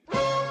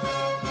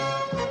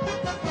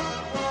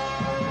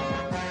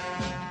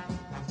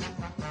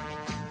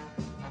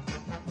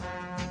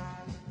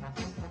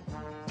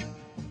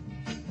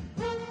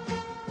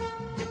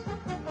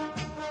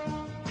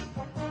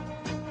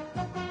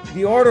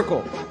The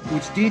article,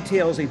 which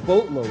details a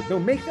boatload, no,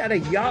 make that a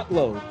yacht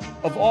load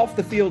of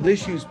off-the-field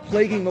issues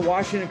plaguing the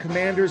Washington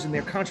Commanders and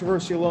their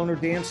controversial owner,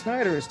 Dan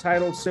Snyder, is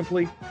titled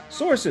simply,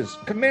 Sources,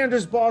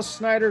 Commanders boss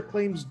Snyder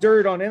claims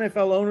dirt on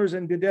NFL owners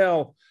and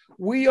Goodell.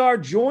 We are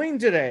joined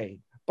today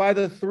by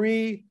the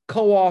three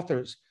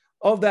co-authors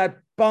of that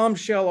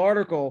bombshell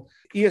article,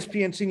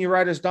 ESPN senior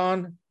writers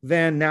Don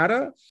Van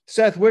Natta,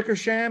 Seth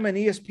Wickersham, and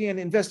ESPN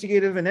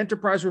investigative and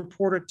enterprise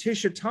reporter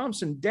Tisha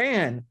Thompson.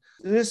 Dan,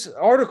 this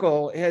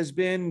article has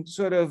been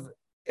sort of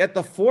at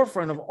the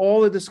forefront of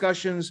all the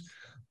discussions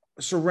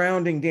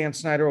surrounding Dan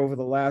Snyder over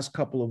the last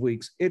couple of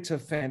weeks. It's a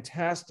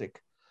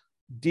fantastic,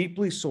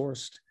 deeply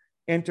sourced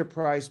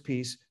enterprise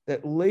piece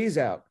that lays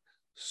out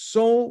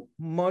so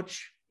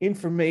much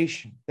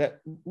information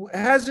that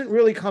hasn't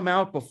really come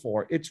out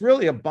before. It's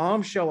really a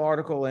bombshell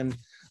article, and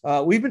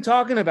we've been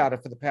talking about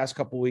it for the past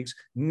couple of weeks.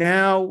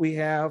 Now we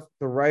have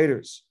the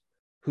writers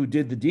who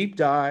did the deep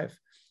dive,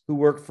 who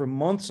worked for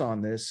months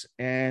on this,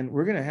 and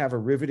we're going to have a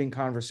riveting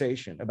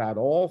conversation about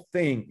all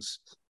things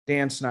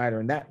Dan Snyder,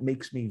 and that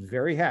makes me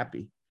very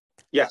happy.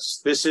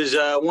 Yes, this is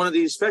one of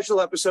these special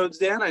episodes,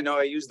 Dan. I know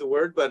I used the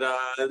word, but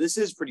this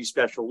is pretty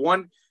special.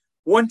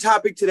 One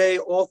topic today,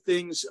 all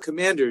things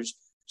Commanders.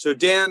 So,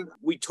 Dan,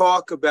 we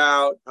talk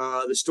about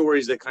the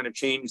stories that kind of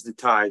change the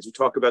tides. We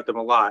talk about them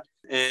a lot,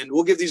 and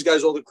we'll give these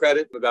guys all the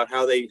credit about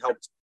how they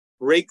helped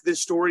break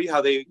this story,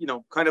 how they,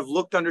 kind of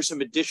looked under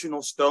some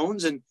additional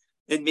stones, and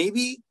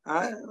maybe,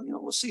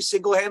 we'll see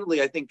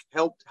single-handedly, I think,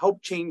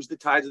 help change the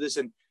tides of this,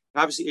 and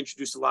obviously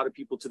introduced a lot of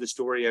people to the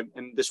story, and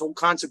this whole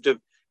concept of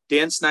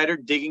Dan Snyder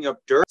digging up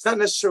dirt. It's not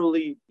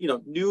necessarily,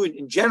 new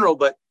in general,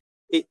 but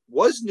it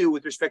was new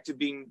with respect to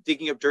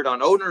digging up dirt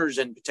on owners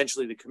and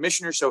potentially the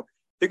commissioner. So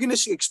they're going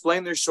to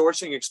explain their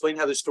sourcing, explain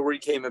how the story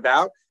came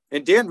about.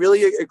 And Dan,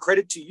 really a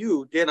credit to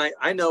you. Dan,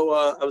 I know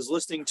I was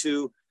listening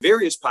to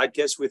various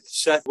podcasts with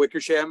Seth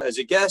Wickersham as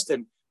a guest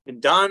and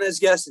Don as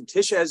guest and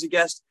Tisha as a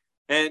guest.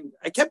 And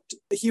I kept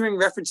hearing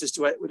references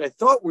to what I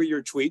thought were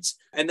your tweets.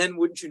 And then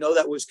wouldn't you know,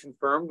 that was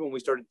confirmed when we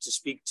started to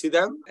speak to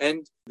them.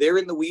 And they're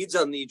in the weeds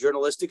on the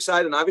journalistic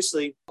side. And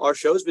obviously our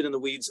show's been in the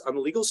weeds on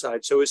the legal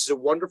side. So this is a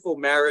wonderful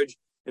marriage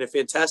and a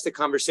fantastic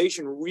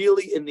conversation,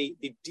 really in the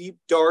deep,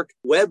 dark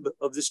web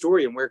of the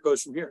story and where it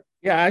goes from here.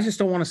 Yeah, I just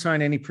don't want to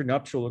sign any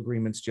prenuptial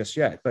agreements just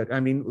yet. But I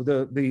mean,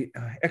 the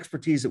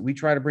expertise that we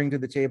try to bring to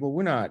the table,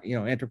 we're not,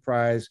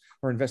 enterprise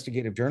or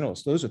investigative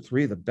journalists. Those are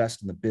three of the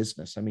best in the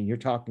business. I mean, you're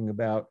talking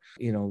about,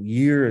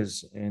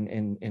 years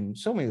and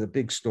so many of the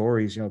big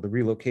stories, the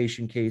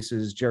relocation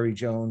cases, Jerry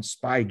Jones,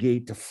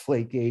 Spygate,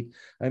 Deflategate.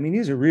 I mean,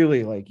 these are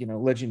really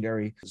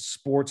legendary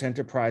sports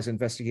enterprise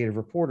investigative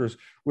reporters.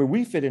 Where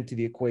we fit into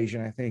the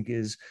equation, I think,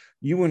 is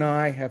you and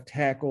I have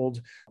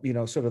tackled,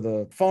 sort of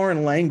the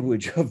foreign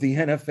language of the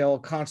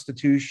NFL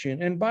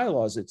Constitution and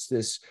bylaws. It's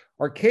this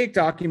archaic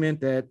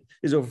document that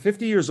is over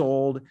 50 years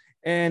old,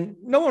 and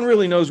no one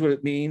really knows what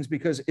it means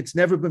because it's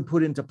never been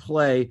put into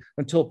play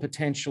until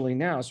potentially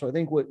now. So I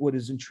think what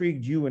has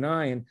intrigued you and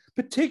I, and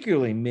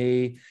particularly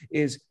me,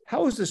 is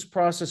how is this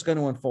process going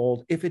to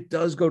unfold if it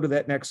does go to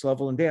that next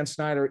level? And Dan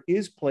Snyder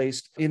is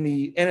placed in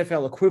the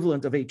NFL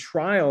equivalent of a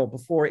trial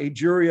before a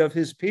jury of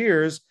his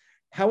peers.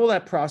 How will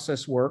that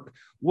process work?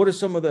 What are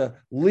some of the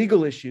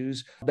legal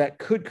issues that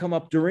could come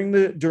up during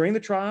the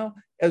trial,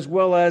 as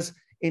well as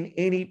in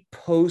any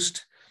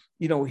post,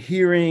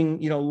 hearing,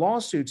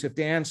 lawsuits, if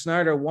Dan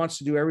Snyder wants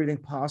to do everything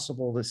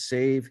possible to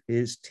save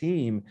his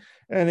team?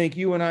 And I think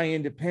you and I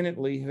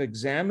independently have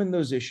examined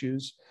those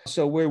issues.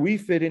 So where we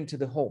fit into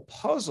the whole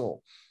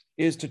puzzle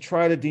is to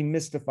try to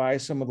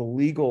demystify some of the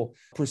legal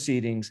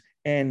proceedings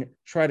and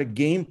try to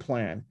game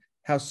plan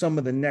how some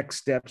of the next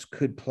steps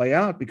could play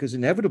out, because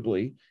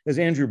inevitably, as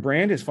Andrew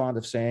Brand is fond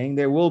of saying,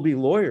 there will be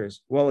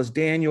lawyers. Well, as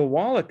Daniel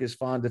Wallach is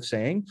fond of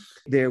saying,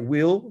 there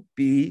will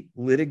be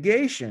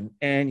litigation,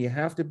 and you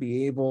have to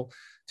be able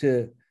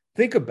to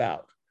think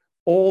about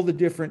all the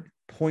different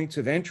points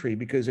of entry,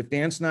 because if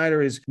Dan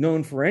Snyder is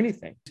known for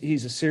anything,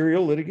 he's a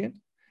serial litigant.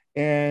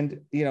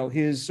 And,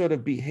 his sort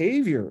of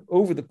behavior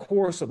over the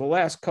course of the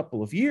last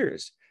couple of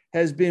years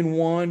has been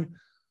one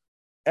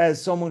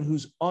as someone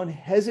who's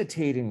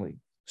unhesitatingly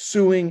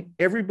suing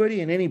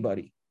everybody and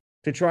anybody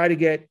to try to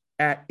get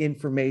at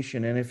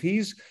information. And if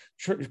he's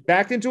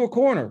backed into a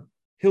corner,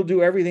 he'll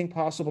do everything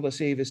possible to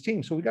save his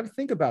team. So we got to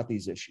think about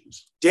these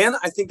issues. Dan,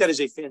 I think that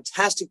is a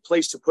fantastic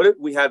place to put it.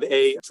 We have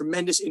a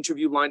tremendous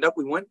interview lined up.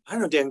 We went,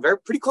 Dan,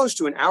 pretty close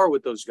to an hour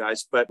with those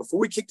guys. But before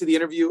we kick to the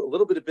interview, a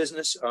little bit of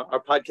business.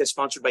 Our podcast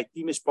sponsored by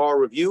Themis Bar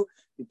Review,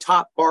 the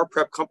top bar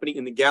prep company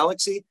in the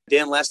galaxy.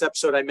 Dan, last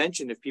episode I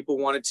mentioned, if people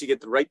wanted to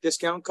get the right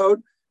discount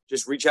code,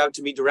 just reach out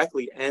to me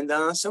directly. And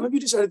some of you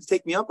decided to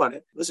take me up on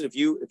it. Listen, if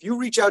you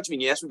reach out to me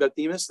and you ask me about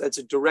Themis, that's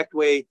a direct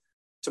way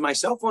to my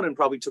cell phone and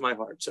probably to my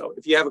heart. So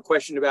if you have a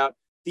question about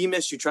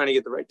Themis, you're trying to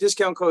get the right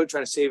discount code,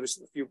 trying to save us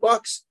a few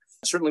bucks,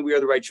 certainly we are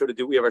the right show to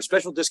do. We have our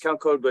special discount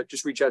code, but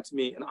just reach out to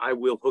me and I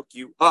will hook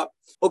you up.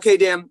 Okay,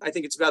 Dan, I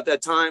think it's about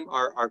that time.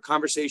 Our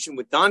conversation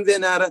with Don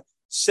Van Natta,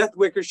 Seth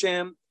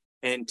Wickersham,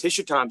 and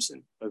Tisha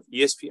Thompson of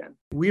ESPN.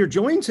 We are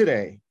joined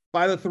today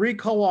by the three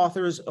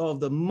co-authors of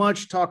the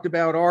much talked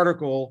about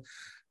article,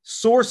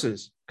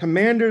 Sources,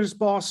 Commanders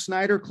boss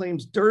Snyder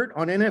claims dirt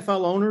on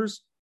NFL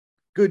owners.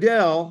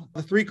 Goodell,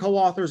 the three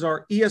co-authors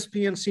are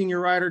ESPN senior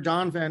writer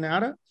John Van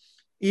Natta,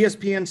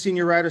 ESPN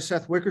senior writer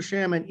Seth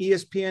Wickersham, and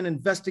ESPN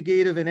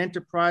investigative and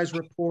enterprise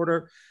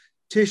reporter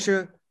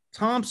Tisha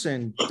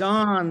Thompson.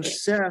 Don,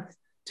 Seth,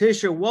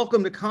 Tisha,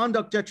 welcome to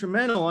Conduct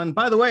Detrimental. And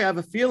by the way, I have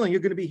a feeling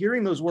you're going to be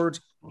hearing those words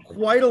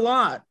quite a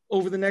lot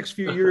over the next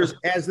few years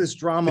as this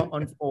drama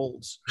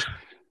unfolds.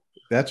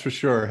 That's for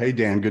sure. Hey,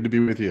 Dan, good to be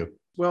with you.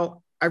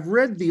 Well, I've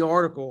read the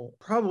article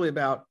probably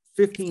about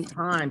 15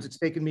 times. It's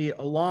taken me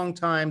a long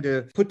time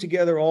to put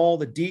together all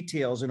the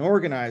details and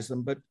organize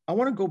them, but I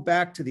want to go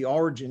back to the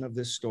origin of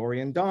this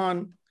story. And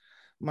Don,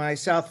 my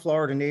South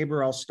Florida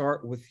neighbor, I'll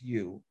start with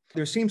you.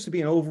 There seems to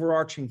be an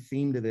overarching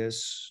theme to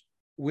this,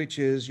 which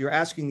is you're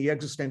asking the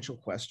existential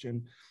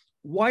question,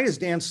 why is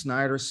Dan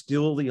Snyder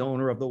still the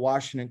owner of the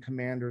Washington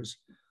Commanders?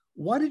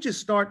 Why did you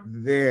start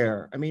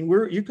there? I mean,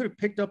 you could have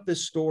picked up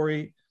this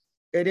story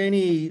at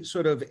any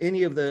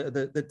of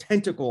the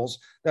tentacles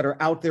that are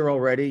out there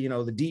already, you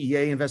know, the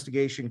DEA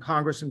investigation,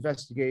 Congress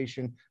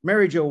investigation,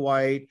 Mary Jo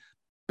White,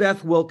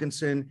 Beth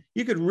Wilkinson.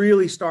 You could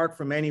really start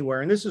from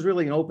anywhere. And this is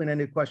really an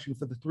open-ended question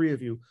for the three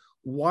of you.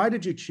 Why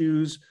did you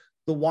choose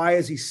the why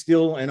is he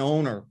still an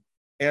owner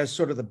as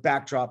sort of the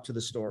backdrop to the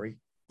story?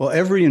 Well,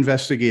 every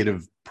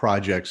investigative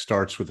project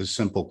starts with a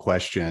simple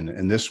question.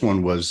 And this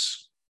one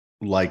was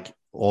like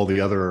all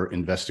the other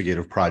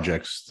investigative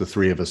projects the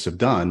three of us have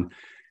done.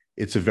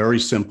 It's a very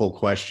simple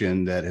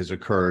question that has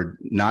occurred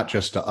not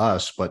just to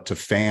us, but to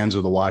fans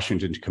of the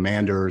Washington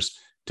Commanders,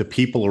 to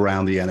people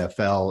around the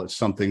NFL. It's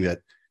something that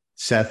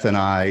Seth and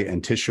I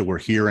and Tisha were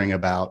hearing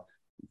about.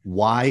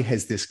 Why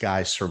has this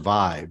guy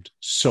survived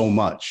so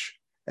much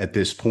at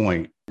this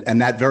point? And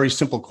that very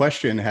simple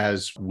question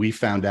has, we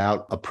found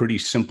out, a pretty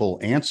simple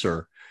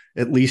answer,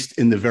 at least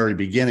in the very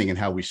beginning and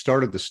how we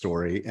started the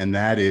story. And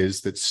that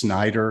is that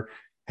Snyder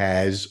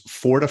has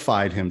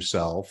fortified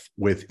himself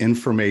with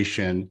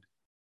information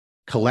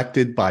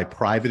collected by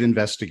private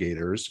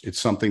investigators. It's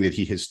something that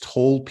he has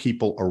told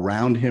people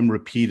around him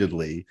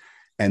repeatedly,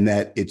 and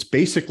that it's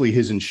basically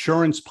his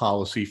insurance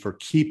policy for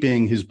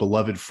keeping his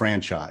beloved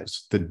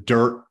franchise, the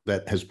dirt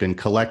that has been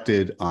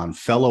collected on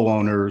fellow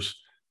owners,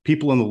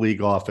 people in the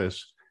league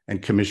office,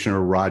 and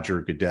Commissioner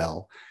Roger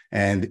Goodell.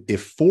 And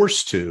if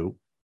forced to,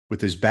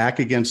 with his back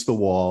against the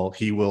wall,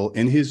 he will,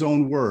 in his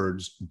own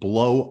words,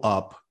 blow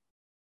up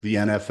the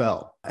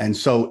NFL. And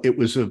so it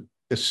was a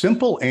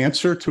simple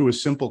answer to a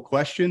simple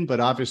question, but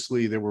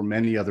obviously there were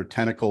many other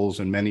tentacles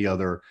and many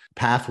other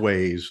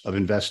pathways of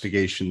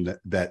investigation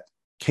that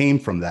came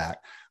from that.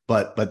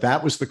 But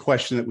that was the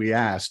question that we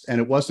asked. And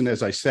it wasn't,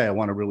 as I say, I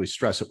want to really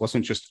stress, it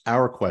wasn't just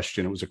our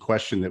question. It was a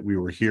question that we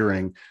were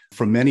hearing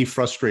from many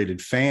frustrated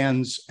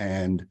fans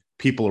and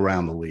people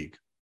around the league.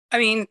 I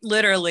mean,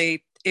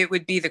 literally, it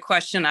would be the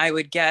question I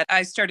would get.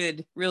 I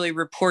started really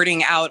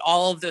reporting out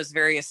all of those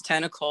various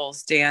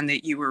tentacles, Dan,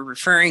 that you were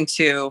referring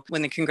to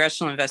when the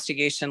congressional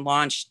investigation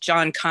launched.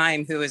 John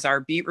Keim, who is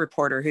our beat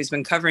reporter, who's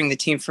been covering the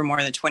team for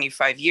more than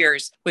 25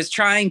 years, was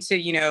trying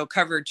to,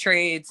 cover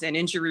trades and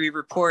injury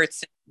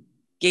reports,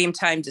 game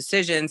time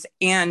decisions,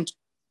 and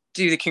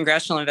do the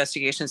congressional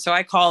investigation. So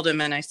I called him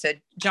and I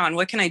said, John,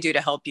 what can I do to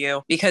help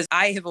you? Because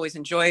I have always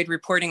enjoyed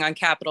reporting on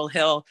Capitol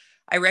Hill.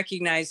 I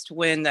recognized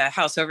when the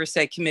House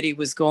Oversight Committee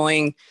was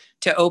going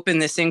to open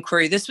this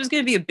inquiry, this was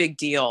going to be a big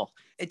deal.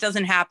 It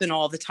doesn't happen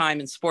all the time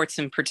in sports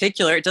in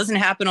particular. It doesn't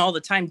happen all the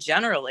time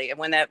generally. And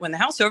when the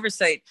House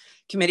Oversight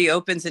Committee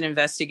opens an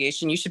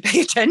investigation, you should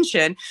pay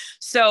attention.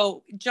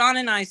 So John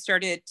and I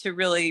started to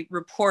really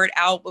report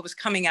out what was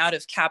coming out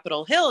of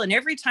Capitol Hill. And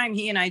every time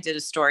he and I did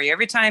a story,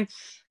 every time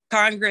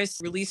Congress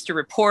released a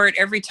report,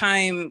 every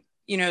time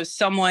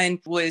someone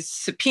was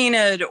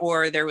subpoenaed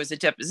or there was a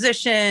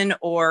deposition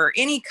or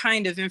any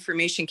kind of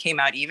information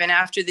came out, even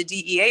after the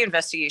DEA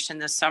investigation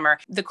this summer,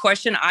 the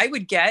question I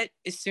would get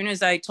as soon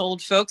as I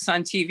told folks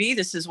on TV,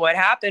 this is what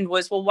happened,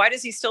 was, well, why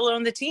does he still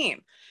own the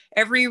team?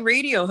 Every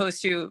radio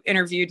host who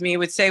interviewed me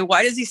would say,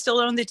 why does he still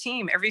own the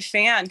team? Every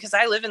fan, because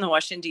I live in the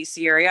Washington,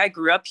 D.C. area. I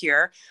grew up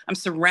here. I'm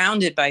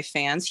surrounded by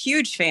fans,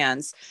 huge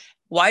fans.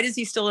 Why does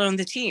he still own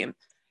the team?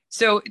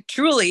 So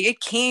truly,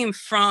 it came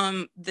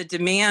from the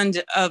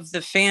demand of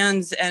the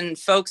fans and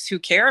folks who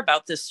care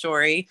about this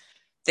story.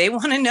 They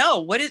want to know,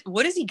 what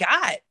has he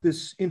got?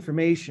 This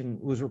information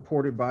was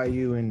reported by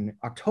you in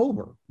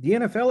October. The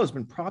NFL has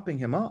been propping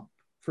him up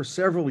for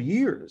several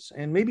years.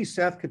 And maybe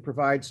Seth could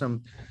provide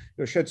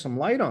shed some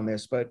light on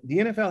this, but the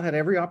NFL had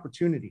every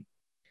opportunity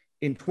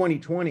in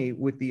 2020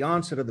 with the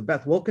onset of the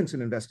Beth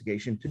Wilkinson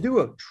investigation to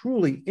do a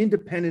truly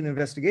independent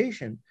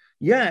investigation.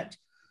 Yet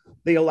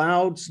they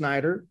allowed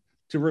Snyder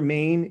to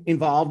remain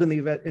involved in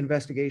the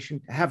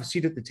investigation, to have a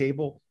seat at the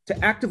table, to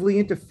actively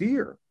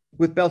interfere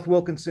with Beth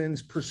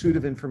Wilkinson's pursuit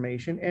of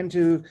information, and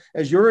to,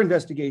 as your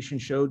investigation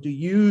showed, to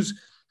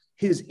use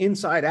his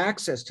inside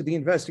access to the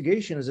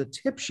investigation as a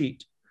tip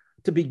sheet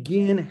to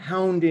begin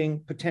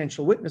hounding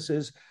potential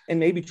witnesses and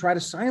maybe try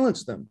to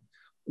silence them.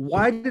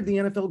 Why did the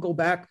NFL go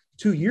back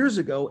 2 years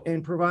ago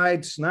and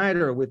provide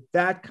Snyder with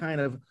that kind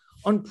of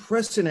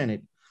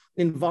unprecedented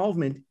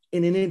involvement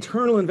in an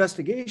internal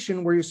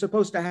investigation where you're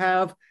supposed to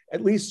have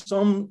at least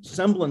some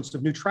semblance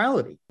of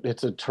neutrality?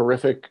 It's a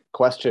terrific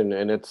question.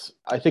 And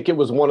I think it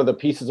was one of the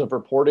pieces of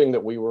reporting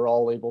that we were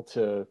all able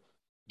to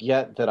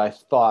get that I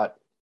thought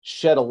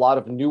shed a lot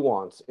of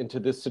nuance into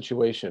this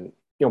situation.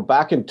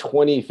 Back in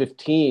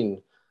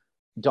 2015,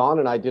 Don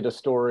and I did a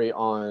story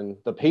on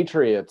the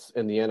Patriots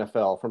in the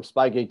NFL, from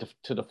Spygate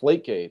to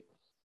Deflategate.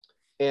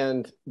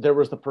 And there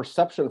was the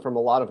perception from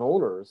a lot of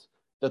owners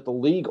that the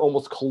league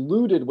almost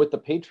colluded with the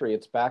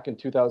Patriots back in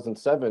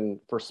 2007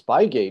 for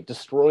Spygate,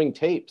 destroying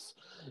tapes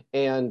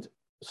and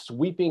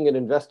sweeping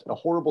a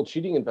horrible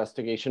cheating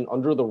investigation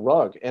under the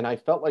rug. And I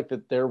felt like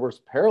that there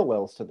was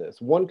parallels to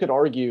this. One could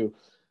argue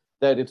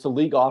that it's the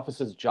league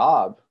office's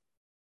job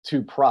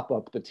to prop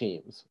up the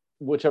teams,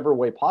 whichever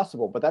way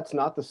possible, but that's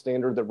not the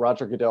standard that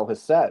Roger Goodell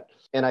has set.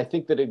 And I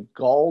think that it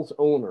galls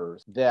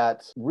owners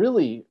that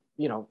really,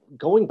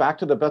 going back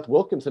to the Beth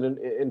Wilkinson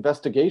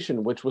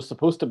investigation, which was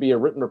supposed to be a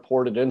written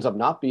report, it ends up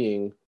not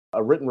being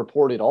a written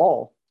report at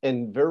all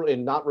and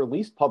not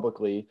released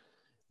publicly,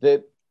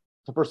 that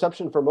the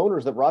perception from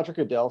owners that Roger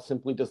Goodell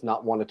simply does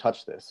not want to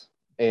touch this.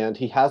 And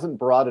he hasn't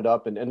brought it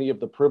up in any of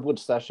the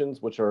privileged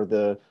sessions, which are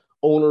the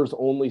owners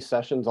only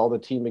sessions. All the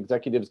team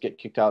executives get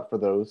kicked out for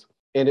those.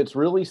 And it's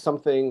really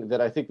something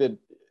that I think that,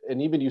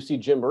 and even you see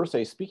Jim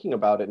Irsay speaking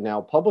about it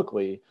now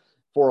publicly,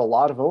 for a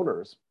lot of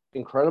owners,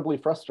 incredibly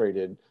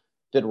frustrated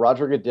that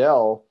Roger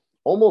Goodell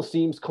almost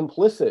seems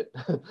complicit,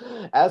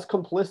 as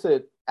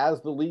complicit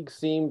as the league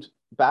seemed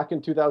back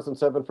in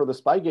 2007 for the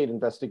Spygate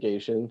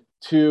investigation,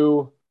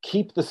 to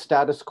keep the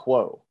status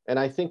quo. And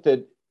I think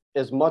that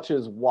as much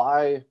as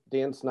why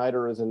Dan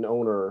Snyder is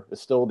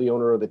still the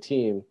owner of the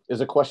team, is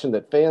a question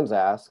that fans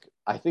ask,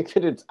 I think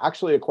that it's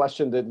actually a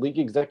question that league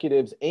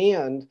executives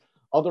and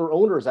other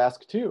owners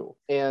ask too.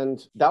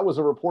 And that was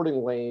a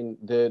reporting lane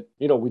that,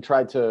 we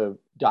tried to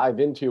dive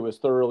into as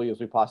thoroughly as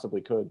we possibly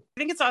could.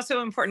 I think it's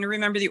also important to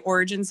remember the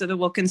origins of the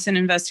Wilkinson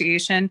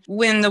investigation.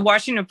 When the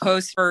Washington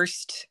Post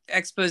first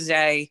expose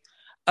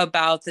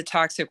about the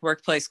toxic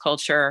workplace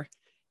culture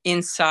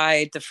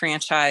inside the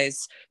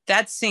franchise,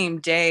 that same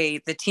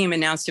day, the team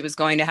announced it was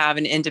going to have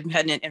an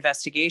independent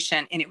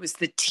investigation. And it was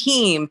the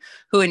team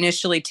who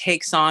initially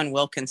takes on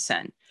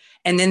Wilkinson.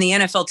 And then the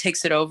NFL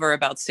takes it over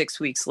about 6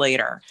 weeks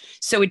later.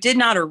 So it did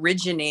not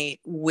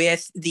originate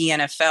with the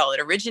NFL.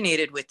 It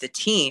originated with the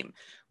team,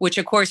 which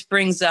of course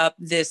brings up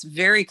this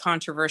very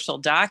controversial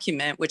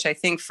document, which I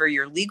think for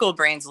your legal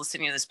brains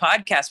listening to this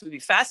podcast would be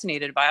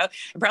fascinated about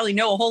and probably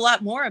know a whole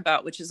lot more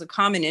about, which is a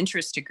common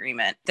interest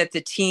agreement that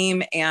the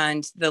team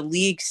and the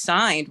league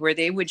signed, where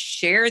they would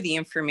share the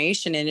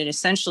information, and it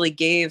essentially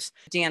gave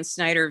Dan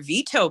Snyder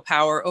veto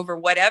power over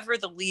whatever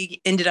the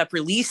league ended up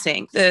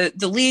releasing. The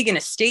league in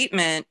a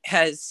statement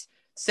has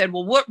said,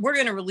 well, we're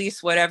going to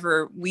release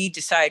whatever we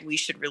decide we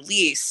should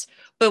release.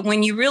 But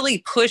when you really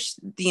push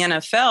the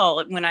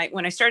NFL, when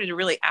I started to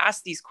really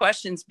ask these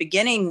questions,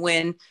 beginning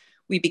when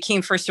we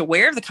became first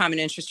aware of the common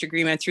interest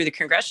agreement through the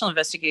congressional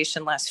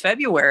investigation last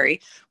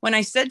February, when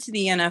I said to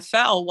the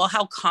NFL, well,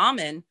 how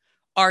common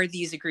are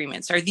these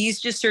agreements? Are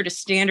these just sort of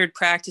standard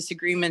practice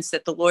agreements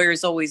that the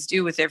lawyers always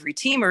do with every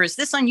team? Or is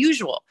this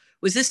unusual?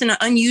 Was this an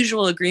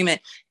unusual agreement?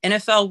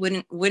 NFL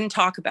wouldn't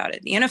talk about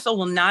it. The NFL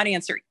will not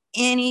answer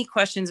any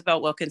questions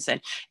about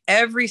Wilkinson.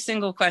 Every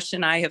single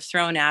question I have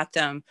thrown at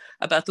them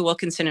about the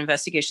Wilkinson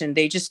investigation,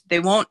 they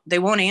won't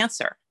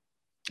answer.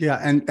 Yeah.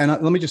 And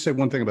let me just say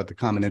one thing about the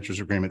common interest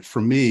agreement.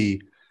 For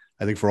me,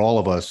 I think for all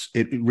of us,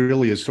 it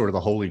really is sort of the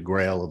holy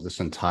grail of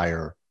this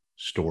entire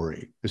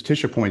story. As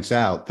Tisha points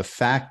out, the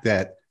fact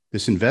that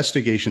this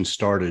investigation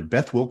started,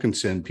 Beth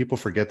Wilkinson, people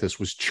forget this,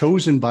 was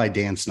chosen by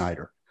Dan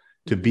Snyder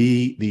to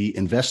be the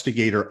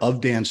investigator of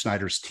Dan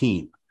Snyder's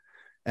team.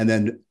 And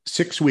then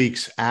 6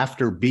 weeks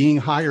after being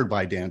hired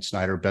by Dan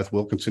Snyder, Beth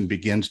Wilkinson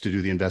begins to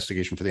do the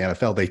investigation for the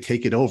NFL. They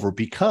take it over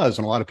because,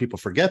 and a lot of people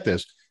forget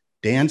this,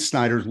 Dan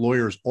Snyder's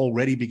lawyers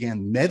already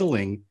began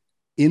meddling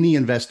in the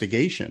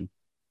investigation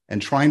and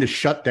trying to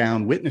shut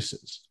down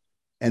witnesses.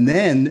 And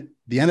then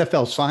the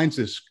NFL signs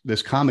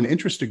this common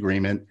interest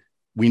agreement.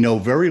 We know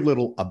very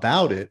little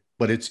about it,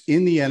 but it's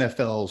in the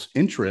NFL's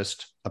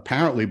interest,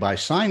 apparently by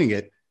signing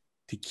it,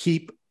 to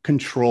keep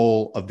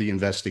control of the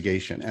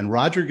investigation. And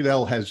Roger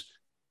Goodell has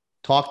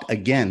talked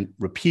again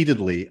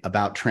repeatedly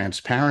about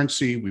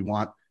transparency.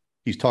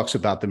 He talks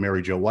about the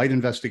Mary Jo White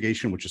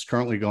investigation, which is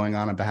currently going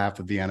on behalf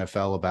of the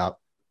NFL, about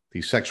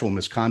the sexual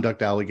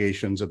misconduct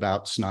allegations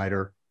about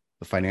Snyder,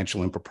 the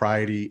financial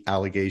impropriety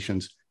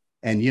allegations.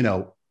 And,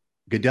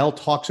 Goodell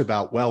talks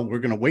about, well, we're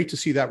going to wait to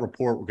see that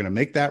report. We're going to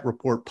make that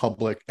report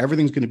public.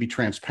 Everything's going to be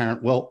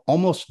transparent. Well,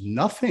 almost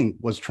nothing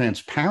was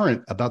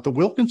transparent about the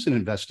Wilkinson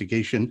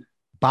investigation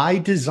by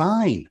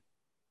design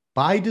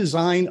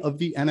of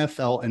the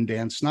NFL and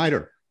Dan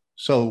Snyder.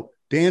 So,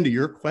 Dan, to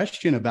your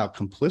question about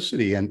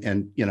complicity,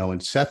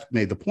 and Seth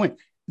made the point,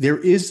 there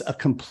is a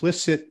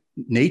complicit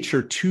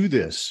nature to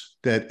this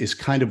that is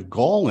kind of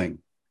galling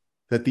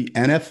that the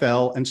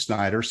NFL and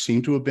Snyder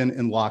seem to have been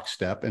in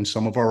lockstep, and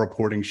some of our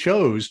reporting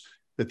shows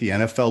that the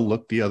NFL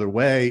looked the other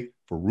way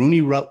for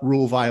Rooney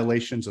rule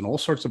violations and all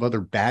sorts of other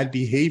bad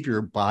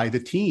behavior by the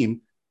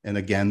team. And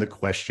again, the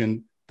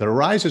question that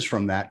arises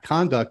from that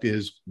conduct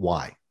is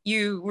why?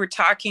 You were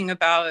talking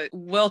about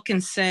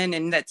Wilkinson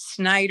and that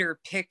Snyder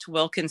picked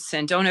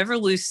Wilkinson. Don't ever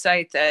lose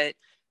sight that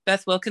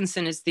Beth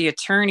Wilkinson is the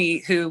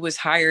attorney who was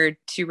hired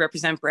to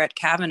represent Brett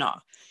Kavanaugh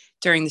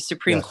during the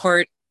Supreme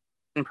Court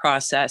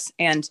process.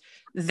 And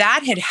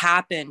that had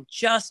happened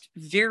just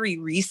very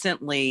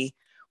recently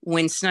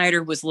when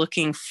Snyder was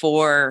looking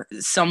for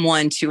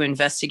someone to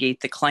investigate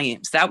the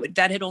claims.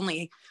 That had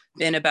only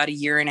been about a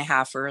year and a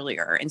half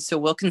earlier. And so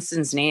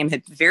Wilkinson's name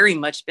had very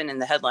much been in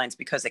the headlines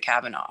because of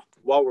Kavanaugh.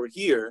 While we're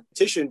here,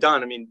 Tisha and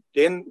Don, I mean,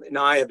 Dan and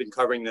I have been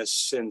covering this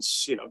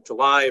since,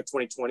 July of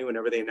 2020,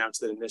 whenever they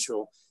announced the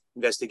initial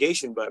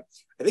investigation. But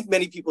I think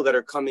many people that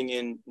are coming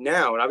in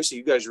now, and obviously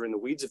you guys are in the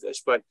weeds of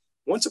this, but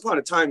once upon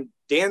a time,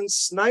 Dan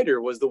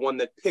Snyder was the one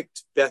that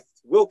picked Beth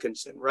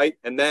Wilkinson, right?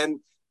 And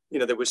then,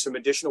 there was some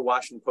additional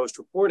Washington Post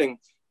reporting.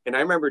 And I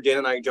remember Dan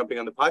and I jumping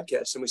on the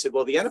podcast and we said,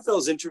 well, the NFL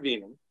is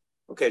intervening.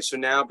 Okay, so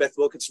now Beth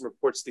Wilkinson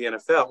reports to the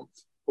NFL.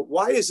 But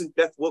why isn't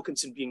Beth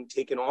Wilkinson being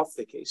taken off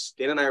the case?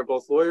 Dan and I are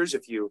both lawyers.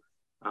 If you,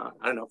 I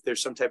don't know if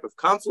there's some type of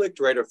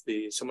conflict, right? Or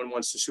if someone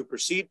wants to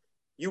supersede,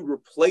 you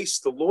replace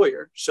the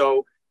lawyer.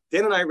 So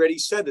Dan and I already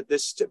said that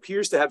this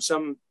appears to have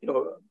some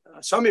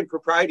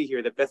impropriety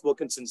here, that Beth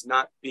Wilkinson's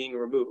not being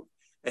removed.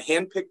 A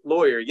handpicked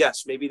lawyer,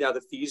 yes, maybe now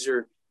the fees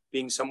are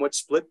being somewhat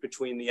split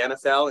between the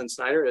NFL and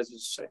Snyder,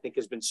 as I think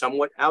has been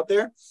somewhat out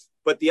there.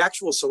 But the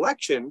actual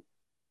selection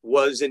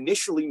was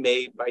initially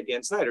made by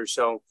Dan Snyder.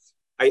 So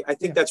I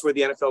think that's where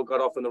the NFL got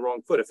off on the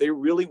wrong foot. If they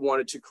really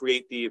wanted to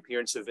create the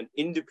appearance of an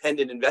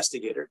independent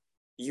investigator,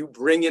 you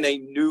bring in a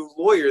new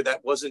lawyer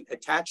that wasn't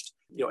attached,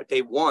 at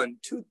day one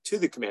to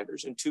the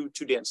Commanders and to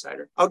Dan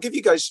Snyder. I'll give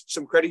you guys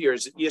some credit here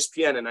as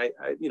ESPN.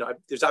 And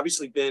there's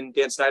obviously been,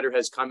 Dan Snyder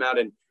has come out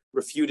and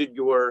refuted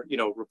your,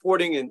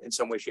 reporting in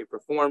some way, shape, or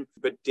form.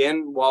 But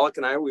Dan Wallach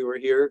and I, we were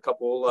here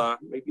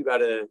maybe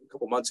about a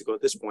couple months ago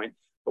at this point,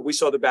 but we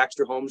saw the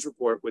Baxter Holmes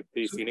report with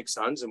the Phoenix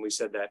Suns, and we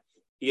said that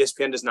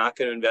ESPN is not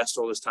going to invest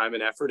all this time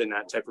and effort in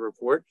that type of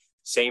report.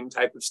 Same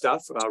type of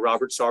stuff.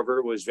 Robert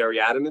Sarver was very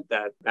adamant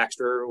that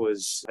Baxter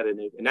had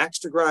an axe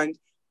to grind.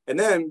 And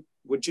then,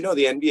 would you know,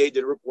 the NBA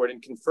did a report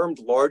and confirmed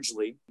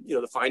largely,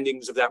 the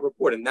findings of that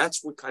report. And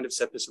that's what kind of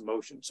set this in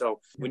motion.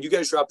 So when you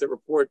guys dropped that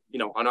report,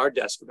 on our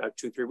desk about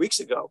 2-3 weeks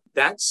ago,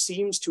 that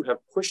seems to have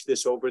pushed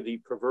this over the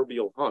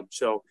proverbial hump.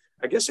 So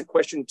I guess a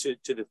question to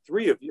the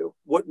three of you,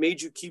 what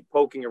made you keep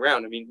poking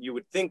around? I mean, you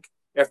would think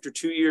after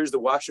 2 years, the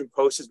Washington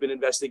Post has been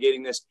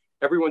investigating this.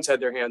 Everyone's had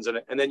their hands on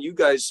it. And then you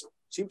guys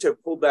seem to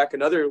have pulled back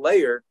another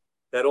layer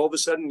that all of a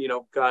sudden,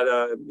 got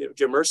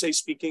Jim Irsay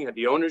speaking, had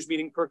the owners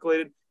meeting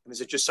percolated. And is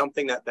it just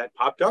something that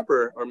popped up,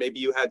 or maybe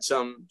you had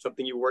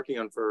something you were working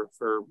on for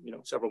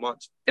several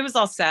months? It was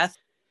all Seth.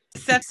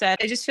 Seth said,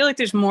 I just feel like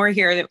there's more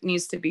here that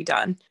needs to be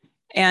done.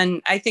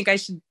 And I think I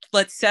should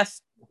let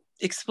Seth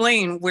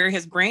explain where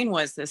his brain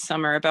was this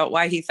summer about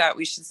why he thought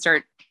we should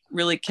start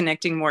really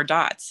connecting more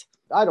dots.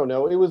 I don't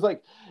know. It was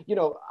like,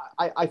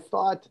 I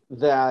thought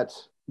that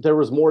there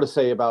was more to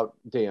say about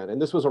Dan.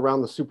 And this was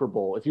around the Super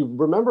Bowl. If you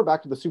remember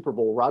back to the Super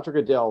Bowl, Roger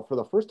Goodell, for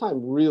the first time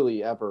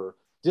really ever,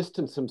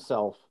 distanced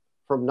himself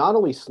from not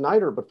only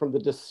Snyder, but from the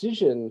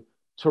decision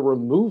to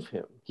remove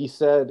him. He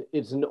said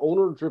it's an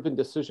owner-driven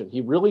decision.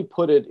 He really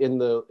put it in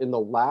the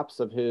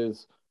laps of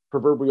his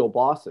proverbial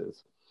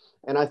bosses.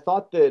 And I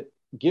thought that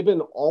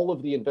given all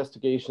of the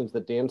investigations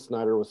that Dan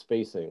Snyder was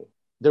facing,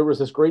 there was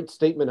this great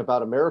statement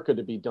about America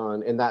to be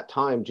done in that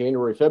time,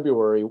 January,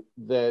 February,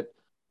 that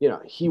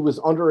he was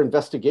under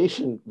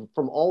investigation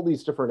from all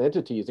these different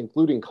entities,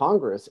 including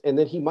Congress, and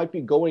that he might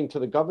be going to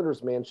the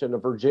governor's mansion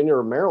of Virginia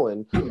or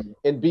Maryland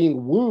and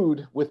being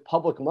wooed with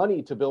public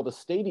money to build a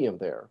stadium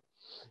there.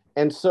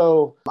 And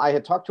so I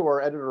had talked to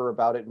our editor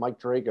about it,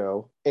 Mike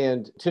Drago,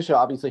 and Tisha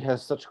obviously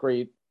has such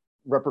great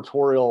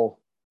repertorial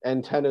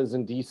antennas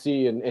in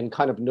DC and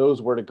kind of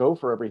knows where to go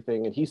for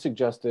everything. And he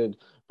suggested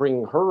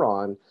bringing her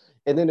on.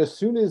 And then as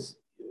soon as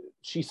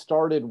she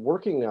started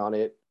working on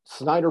it,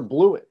 Snyder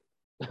blew it.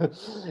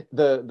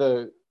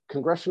 The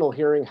congressional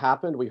hearing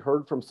happened. We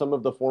heard from some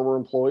of the former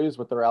employees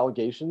with their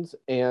allegations,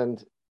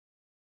 and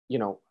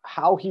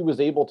how he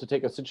was able to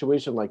take a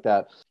situation like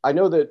that. I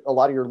know that a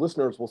lot of your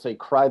listeners will say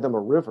cry them a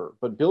river,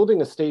 but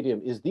building a stadium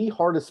is the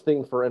hardest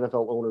thing for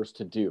NFL owners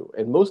to do,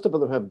 and most of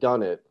them have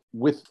done it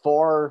with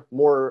far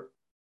more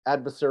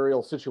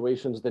adversarial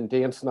situations than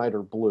Dan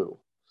Snyder blew.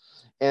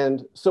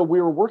 And so we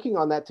were working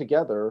on that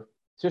together.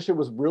 Tisha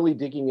was really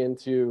digging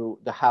into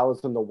the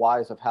hows and the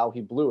whys of how he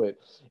blew it.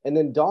 And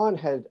then Don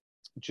had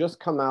just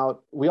come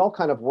out. We all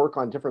kind of work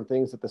on different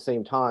things at the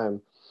same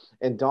time.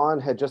 And Don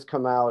had just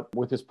come out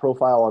with his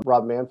profile on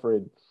Rob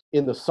Manfred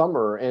in the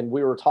summer. And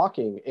we were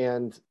talking,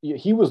 and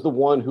he was the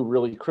one who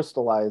really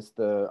crystallized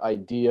the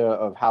idea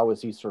of how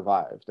has he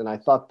survived. And I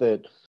thought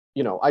that,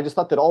 I just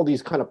thought that all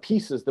these kind of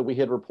pieces that we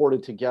had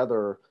reported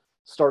together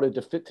started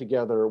to fit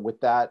together with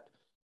that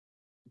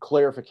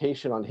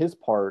clarification on his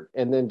part.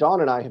 And then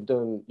Don and I have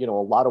done, a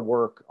lot of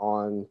work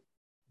on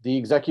the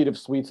executive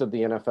suites of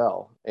the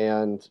NFL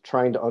and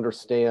trying to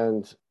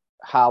understand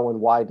how and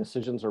why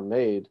decisions are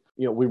made.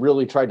 We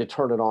really tried to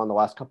turn it on the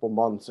last couple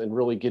months and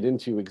really get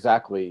into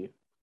exactly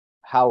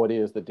how it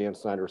is that Dan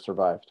Snyder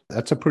survived.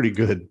 That's a pretty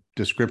good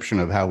description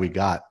of how we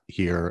got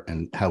here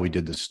and how we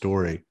did the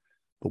story.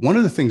 But one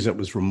of the things that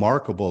was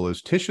remarkable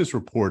is Tisha's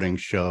reporting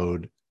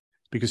showed,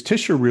 because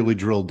Tisha really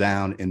drilled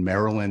down in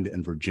Maryland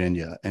and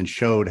Virginia and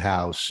showed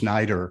how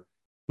Snyder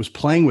was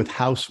playing with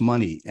house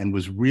money and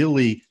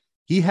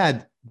he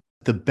had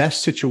the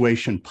best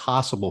situation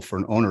possible for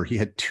an owner. He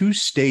had two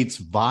states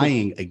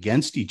vying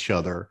against each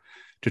other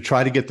to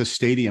try to get the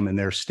stadium in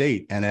their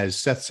state. And as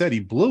Seth said, he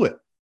blew it.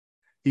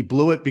 He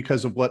blew it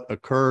because of what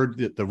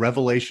occurred, the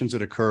revelations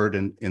that occurred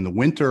in the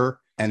winter,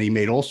 and he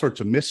made all sorts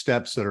of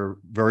missteps that are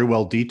very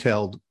well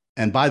detailed.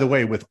 And by the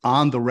way, with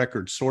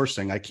on-the-record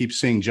sourcing, I keep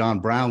seeing John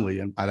Brownlee,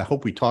 and I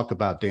hope we talk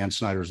about Dan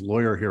Snyder's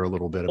lawyer here a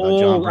little bit about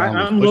John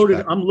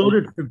Brownlee. I'm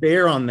loaded to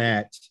bear on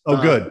that.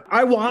 Oh, good.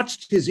 I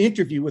watched his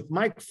interview with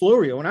Mike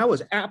Florio, and I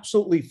was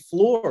absolutely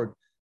floored.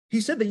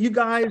 He said that you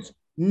guys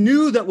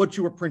knew that what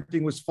you were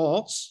printing was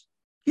false.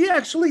 He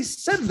actually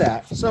said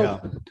that. So yeah.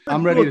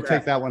 I'm ready to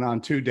take that one on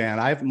too, Dan.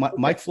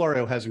 Mike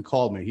Florio hasn't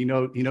called me. He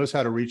knows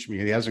how to reach me.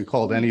 He hasn't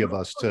called any of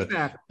us to.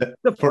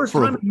 The first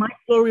time in Mike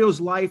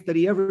Florio's life that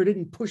he ever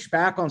didn't push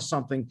back on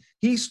something,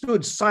 he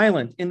stood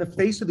silent in the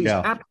face of these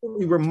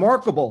absolutely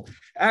remarkable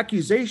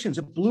accusations.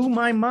 It blew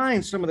my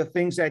mind, some of the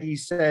things that he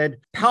said,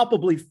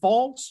 palpably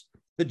false.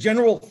 The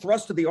general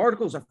thrust of the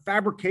article is a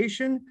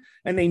fabrication,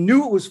 and they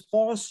knew it was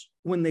false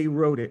when they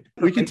wrote it.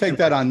 We can take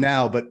that on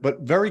now, but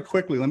very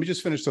quickly, let me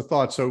just finish the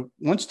thought. So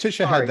once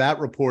Tisha had that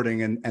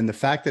reporting and the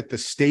fact that the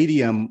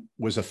stadium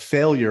was a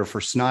failure for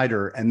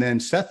Snyder, and then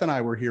Seth and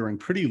I were hearing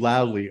pretty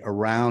loudly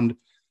around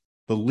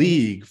the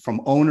league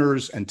from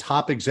owners and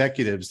top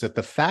executives that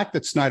the fact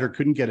that Snyder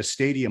couldn't get a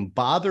stadium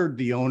bothered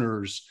the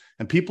owners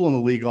and people in the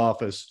league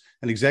office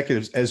and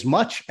executives as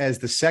much as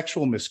the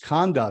sexual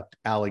misconduct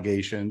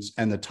allegations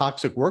and the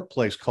toxic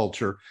workplace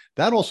culture.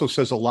 That also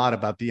says a lot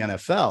about the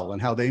NFL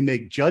and how they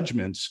make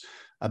judgments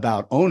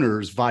about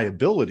owners'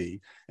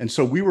 viability. And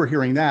so we were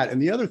hearing that. And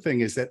the other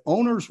thing is that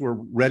owners were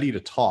ready to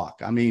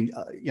talk. I mean,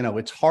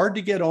 it's hard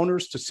to get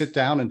owners to sit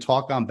down and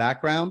talk on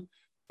background,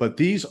 but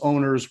these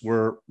owners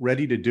were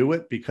ready to do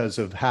it because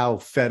of how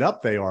fed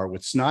up they are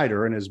with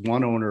Snyder. And as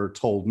one owner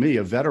told me,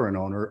 a veteran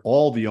owner,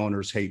 all the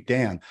owners hate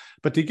Dan.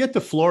 But to get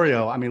to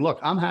Florio, I mean, look,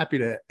 I'm happy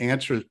to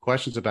answer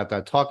questions about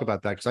that, talk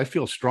about that, because I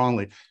feel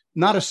strongly.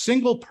 Not a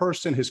single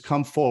person has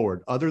come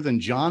forward other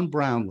than John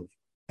Brownlee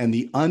and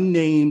the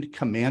unnamed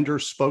commander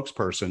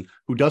spokesperson,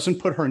 who doesn't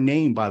put her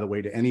name, by the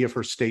way, to any of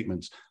her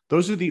statements.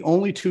 Those are the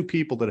only two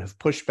people that have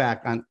pushed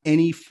back on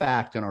any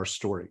fact in our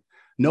story.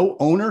 No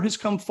owner has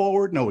come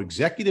forward. No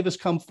executive has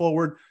come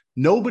forward.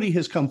 Nobody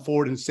has come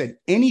forward and said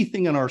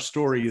anything in our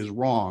story is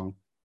wrong,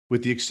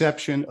 with the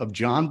exception of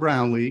John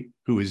Brownlee,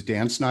 who is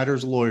Dan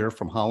Snyder's lawyer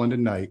from Holland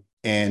and Knight,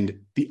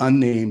 and the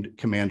unnamed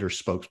commander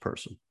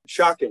spokesperson.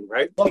 Shocking,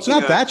 right? Well, it's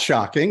not that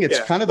shocking. It's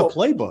kind of the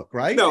playbook,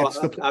 right? No,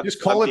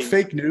 just call it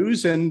fake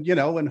news and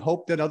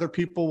hope that other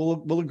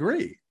people will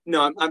agree.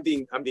 No, I'm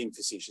being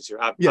facetious here.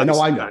 I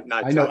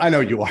know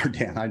you are,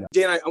 Dan. I know.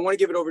 Dan, I want to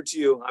give it over to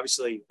you.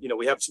 Obviously,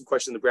 we have some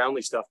questions on the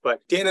Brownlee stuff, but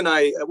Dan and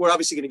I, we're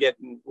obviously going to get,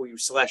 we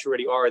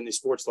already are in the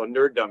sports law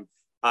nerddom.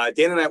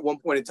 Dan and I at one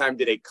point in time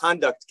did a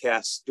conduct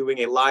cast doing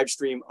a live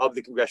stream of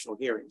the congressional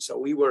hearing. So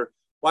we were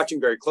watching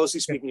very closely,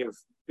 speaking of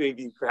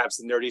maybe perhaps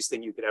the nerdiest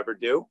thing you could ever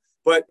do.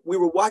 But we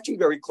were watching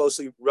very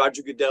closely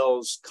Roger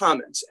Goodell's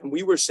comments, and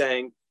we were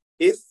saying,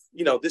 if,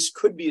 this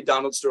could be a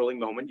Donald Sterling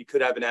moment, you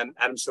could have an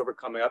Adam Silver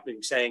coming up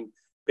and saying,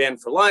 ban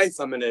for life,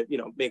 I'm going to,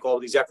 make all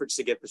these efforts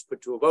to get this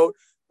put to a vote.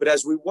 But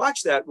as we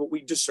watched that, what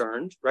we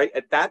discerned, right,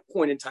 at that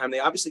point in time, they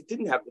obviously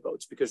didn't have the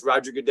votes because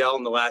Roger Goodell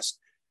in the last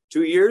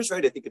 2 years,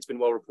 right, I think it's been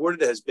well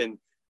reported, has been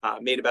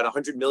made about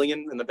 $100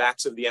 million in the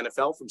backs of the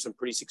NFL from some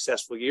pretty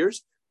successful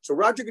years. So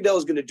Roger Goodell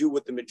is going to do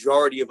what the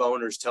majority of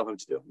owners tell him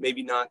to do.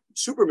 Maybe not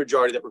super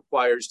majority that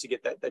requires to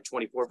get that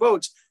 24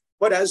 votes.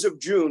 But as of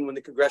June, when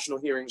the congressional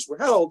hearings were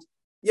held,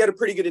 you had a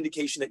pretty good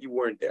indication that you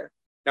weren't there.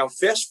 Now,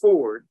 fast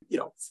forward,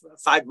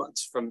 5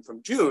 months from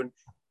June,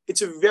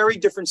 it's a very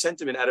different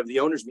sentiment out of the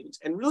owners' meetings.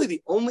 And really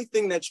the only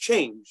thing that's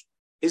changed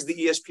is the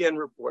ESPN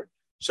report.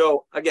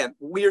 So again,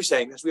 we are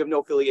saying this, we have no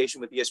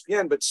affiliation with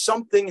ESPN, but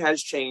something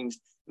has changed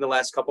in the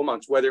last couple of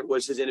months, whether it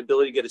was his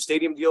inability to get a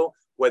stadium deal,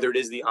 whether it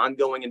is the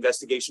ongoing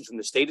investigations from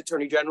the state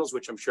attorney generals,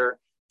 which I'm sure,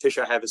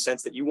 Tisha, I have a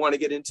sense that you want to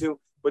get into,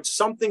 but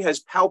something has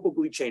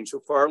palpably changed. So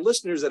for our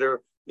listeners that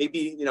are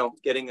maybe,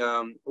 getting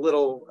a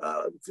little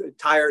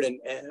tired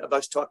of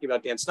us talking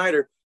about Dan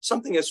Snyder,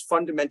 something has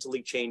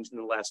fundamentally changed in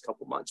the last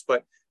couple of months.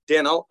 But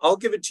Dan, I'll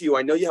give it to you.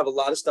 I know you have a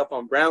lot of stuff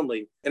on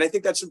Brownlee, and I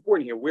think that's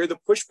important here, where the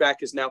pushback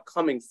is now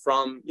coming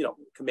from,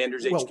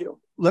 Commander's HQ.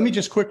 Let me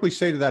just quickly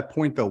say to that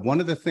point, though,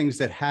 one of the things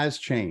that has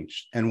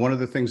changed, and one of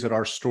the things that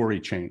our story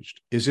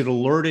changed, is it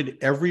alerted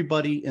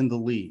everybody in the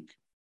league,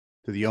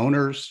 to the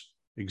owners,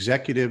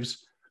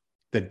 executives,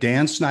 that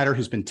Dan Snyder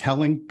has been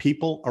telling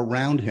people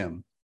around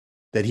him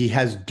that he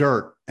has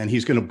dirt and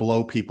he's going to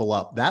blow people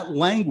up. That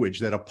language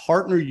that a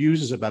partner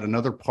uses about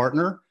another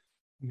partner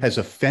has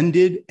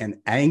offended and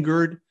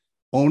angered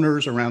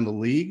owners around the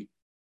league.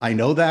 I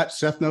know that.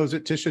 Seth knows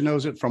it. Tisha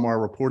knows it from our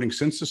reporting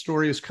since the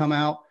story has come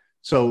out.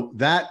 So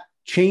that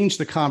changed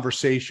the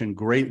conversation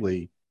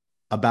greatly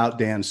about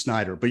Dan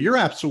Snyder. But you're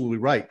absolutely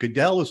right.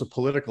 Goodell is a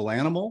political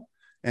animal.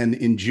 And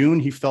in June,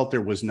 he felt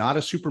there was not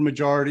a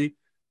supermajority,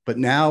 but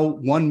now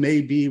one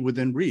may be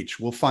within reach.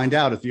 We'll find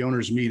out at the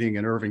owners' meeting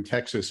in Irving,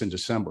 Texas in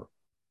December.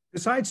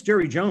 Besides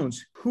Jerry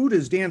Jones, who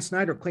does Dan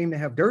Snyder claim to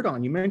have dirt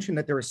on? You mentioned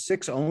that there are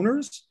 6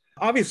 owners.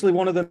 Obviously,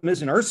 one of them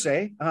is an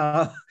Irsay.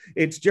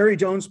 It's Jerry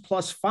Jones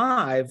plus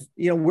 5.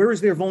 Where is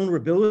their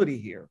vulnerability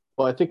here?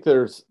 Well, I think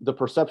there's the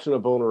perception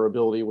of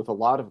vulnerability with a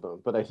lot of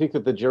them. But I think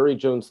that the Jerry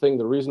Jones thing,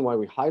 the reason why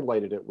we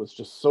highlighted it was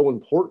just so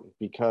important,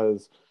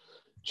 because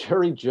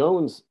Jerry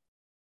Jones,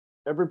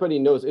 everybody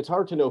knows, it's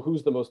hard to know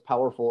who's the most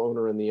powerful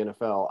owner in the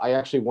NFL. I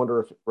actually wonder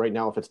if right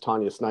now if it's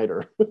Tanya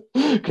Snyder,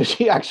 because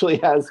she actually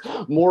has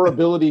more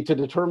ability to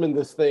determine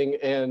this thing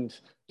and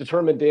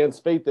determine Dan's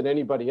fate than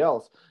anybody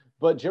else.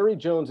 But Jerry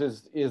Jones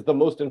is the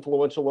most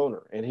influential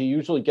owner, and he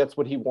usually gets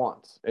what he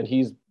wants. And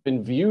he's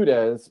been viewed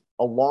as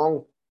a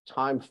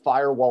long-time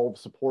firewall of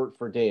support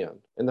for Dan.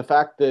 And the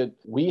fact that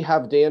we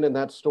have Dan in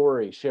that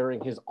story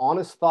sharing his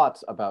honest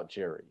thoughts about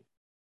Jerry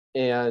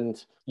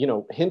and,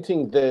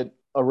 hinting that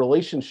a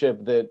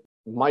relationship that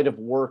might have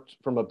worked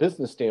from a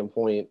business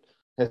standpoint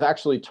has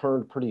actually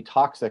turned pretty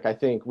toxic, I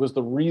think, was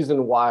the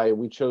reason why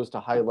we chose to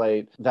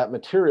highlight that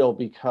material.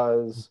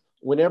 Because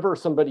whenever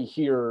somebody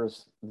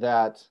hears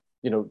that,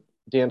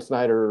 Dan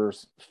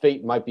Snyder's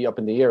fate might be up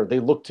in the air, they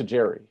look to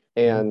Jerry.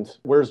 And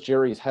where's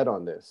Jerry's head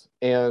on this?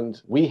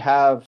 And we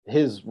have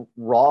his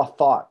raw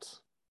thoughts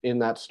in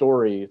that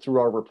story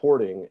through our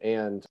reporting.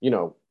 And,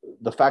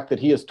 the fact that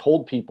he has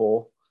told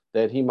people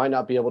that he might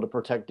not be able to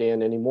protect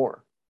Dan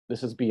anymore.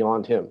 This is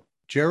beyond him.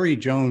 Jerry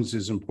Jones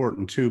is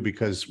important too,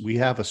 because we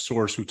have a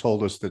source who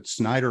told us that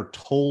Snyder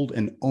told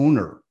an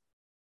owner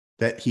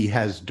that he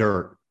has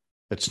dirt,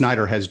 that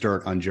Snyder has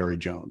dirt on Jerry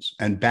Jones,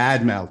 and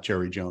badmouthed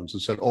Jerry Jones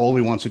and said all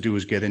he wants to do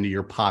is get into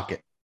your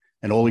pocket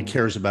and all he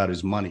cares about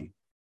is money.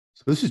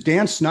 So this is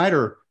Dan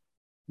Snyder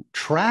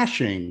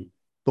trashing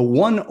the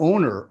one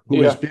owner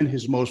who has been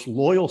his most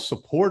loyal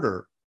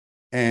supporter.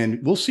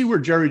 And we'll see where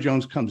Jerry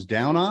Jones comes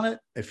down on it.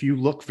 If you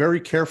look very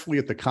carefully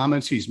at the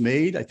comments he's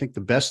made, I think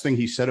the best thing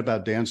he said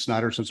about Dan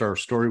Snyder since our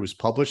story was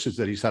published is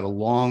that he's had a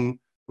long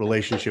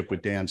relationship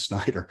with Dan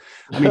Snyder.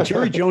 I mean,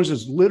 Jerry Jones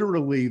is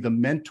literally the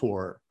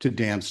mentor to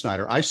Dan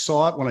Snyder. I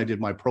saw it when I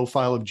did my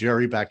profile of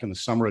Jerry back in the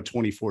summer of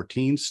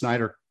 2014.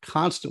 Snyder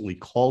constantly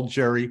called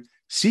Jerry,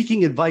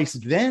 seeking advice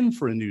then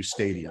for a new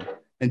stadium.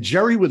 And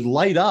Jerry would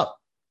light up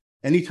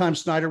anytime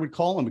Snyder would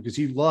call him because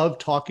he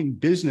loved talking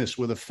business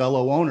with a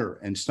fellow owner.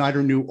 And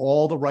Snyder knew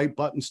all the right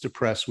buttons to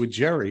press with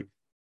Jerry.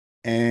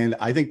 And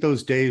I think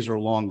those days are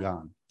long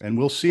gone. And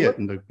we'll see it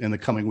in the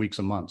coming weeks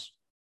and months.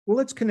 Well,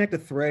 let's connect a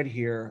thread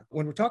here.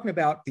 When we're talking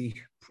about the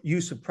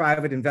use of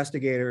private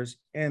investigators,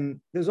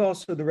 and there's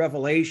also the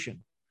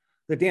revelation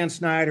that Dan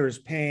Snyder is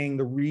paying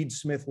the Reed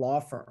Smith law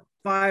firm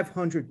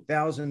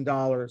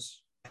 $500,000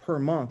 per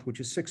month, which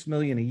is $6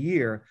 million a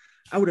year.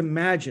 I would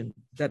imagine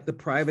that the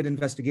private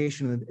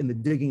investigation and the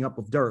digging up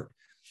of dirt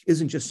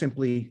isn't just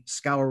simply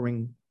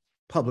scouring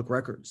public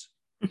records.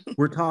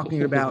 We're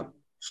talking about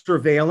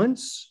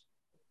surveillance.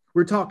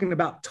 We're talking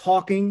about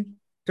talking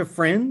to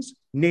friends,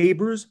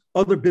 neighbors,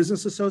 other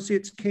business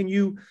associates. Can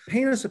you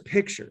paint us a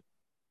picture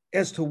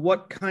as to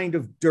what kind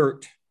of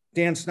dirt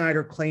Dan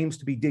Snyder claims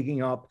to be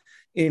digging up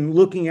in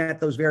looking at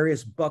those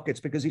various buckets?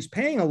 Because he's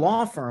paying a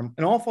law firm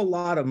an awful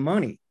lot of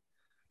money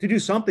to do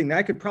something that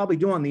I could probably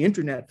do on the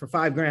internet for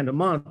 $5,000 a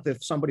month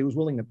if somebody was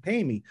willing to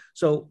pay me.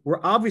 So we're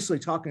obviously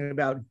talking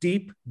about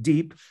deep,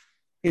 deep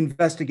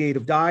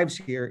investigative dives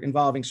here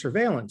involving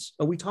surveillance.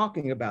 Are we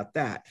talking about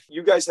that?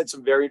 You guys had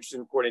some very interesting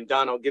reporting.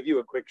 Don, I'll give you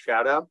a quick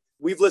shout out.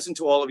 We've listened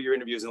to all of your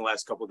interviews in the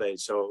last couple of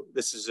days. So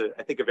this is,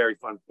 I think, a very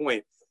fun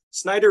point.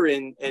 Snyder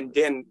and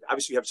Dan,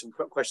 obviously you have some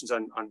questions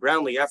on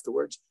Brownlee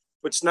afterwards,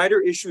 but Snyder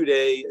issued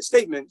a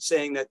statement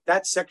saying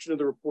that section of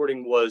the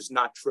reporting was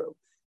not true.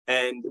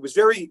 And it was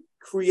very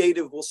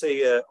creative, we'll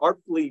say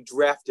artfully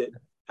drafted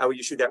how he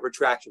issued that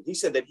retraction. He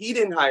said that he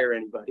didn't hire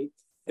anybody,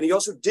 and he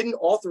also didn't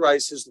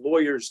authorize his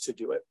lawyers to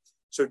do it.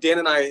 So Dan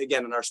and I,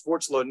 again, in our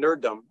sports law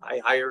nerddom,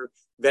 I hire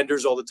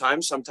vendors all the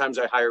time. Sometimes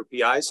I hire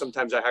PIs,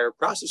 sometimes I hire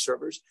process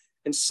servers.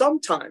 And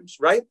sometimes,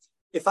 right,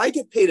 if I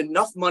get paid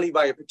enough money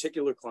by a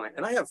particular client,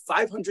 and I have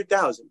 $500,000,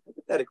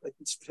 hypothetically,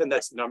 let's pretend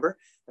that's the number,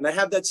 and I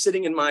have that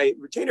sitting in my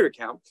retainer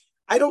account,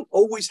 I don't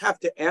always have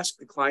to ask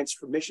the client's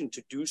permission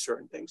to do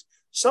certain things.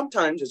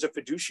 Sometimes as a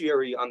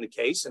fiduciary on the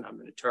case, and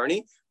I'm an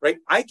attorney, right,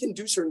 I can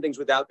do certain things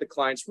without the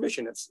client's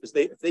permission.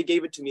 If they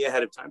gave it to me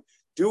ahead of time,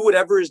 do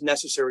whatever is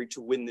necessary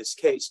to win this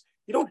case.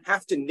 You don't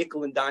have to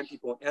nickel and dime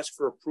people and ask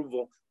for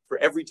approval for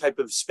every type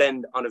of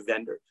spend on a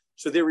vendor.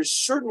 So there is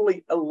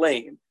certainly a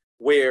lane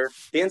where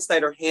Dan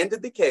Snyder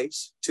handed the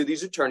case to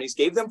these attorneys,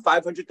 gave them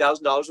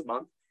 $500,000 a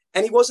month,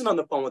 And he wasn't on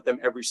the phone with them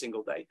every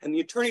single day. And the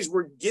attorneys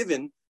were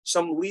given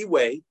some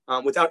leeway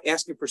without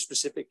asking for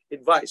specific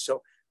advice.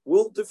 So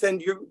we'll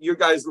defend your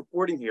guys'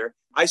 reporting here.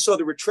 I saw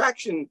the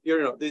retraction,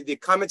 the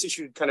comments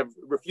issued kind of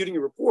refuting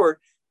your report.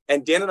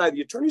 And Dan and I,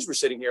 the attorneys, were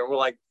sitting here and we're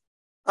like,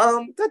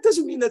 that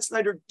doesn't mean that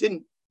Snyder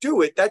didn't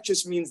do it. That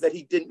just means that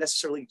he didn't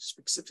necessarily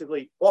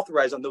specifically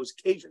authorize on those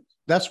occasions.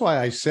 That's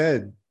why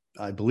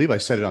I believe I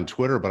said it on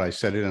Twitter, but I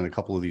said it in a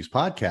couple of these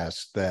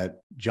podcasts,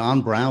 that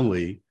John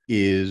Brownlee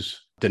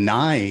is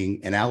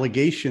denying an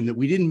allegation that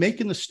we didn't make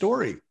in the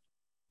story.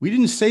 We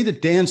didn't say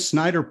that Dan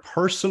Snyder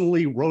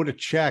personally wrote a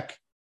check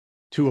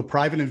to a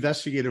private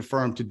investigative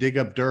firm to dig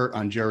up dirt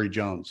on Jerry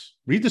Jones.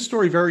 Read the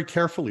story very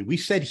carefully. We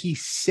said he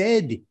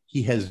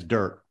has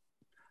dirt.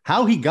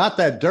 How he got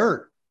that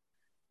dirt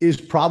is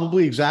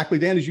probably exactly,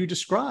 Dan, as you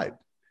described.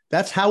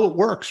 That's how it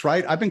works,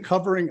 right? I've been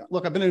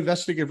an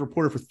investigative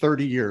reporter for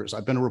 30 years.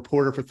 I've been a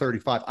reporter for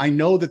 35. I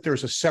know that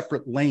there's a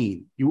separate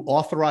lane. You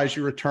authorize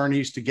your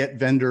attorneys to get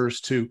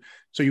vendors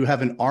so you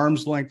have an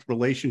arm's length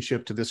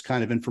relationship to this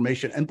kind of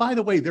information. And by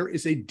the way, there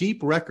is a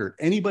deep record.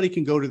 Anybody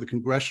can go to the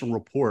congressional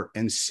report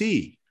and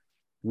see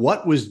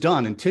what was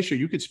done. And Tisha,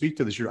 you could speak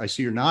to this. I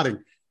see you're nodding.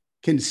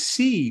 Can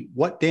see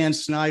what Dan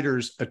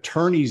Snyder's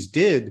attorneys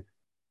did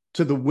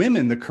to the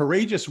women, the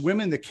courageous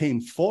women that came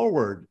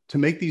forward to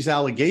make these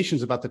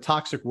allegations about the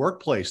toxic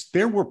workplace.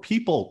 There were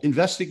people,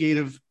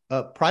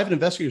 private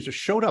investigators that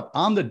showed up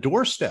on the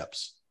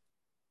doorsteps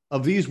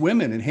of these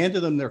women and handed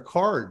them their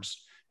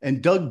cards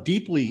and dug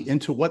deeply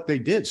into what they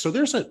did. So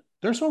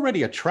there's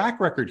already a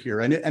track record here.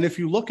 And if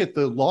you look at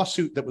the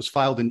lawsuit that was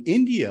filed in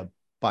India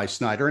by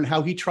Snyder and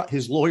how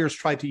his lawyers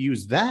tried to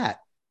use that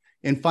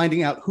in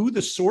finding out who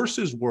the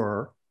sources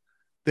were.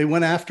 They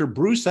went after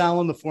Bruce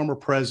Allen, the former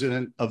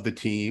president of the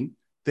team.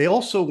 They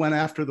also went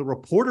after the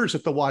reporters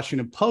at the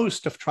Washington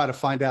Post to try to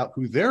find out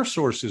who their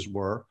sources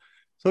were.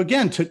 So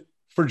again,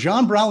 for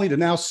John Brownlee to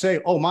now say,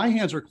 oh, my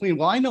hands are clean.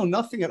 Well, I know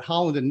nothing at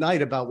Holland and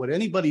Knight about what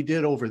anybody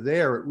did over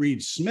there at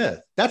Reed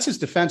Smith. That's his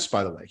defense,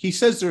 by the way. He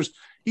says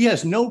he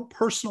has no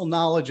personal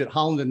knowledge at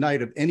Holland and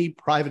Knight of any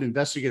private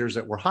investigators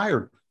that were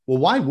hired. Well,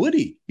 why would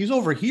he? He's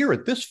over here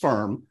at this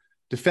firm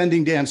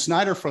defending Dan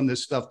Snyder from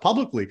this stuff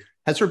publicly.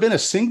 Has there been a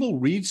single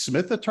Reed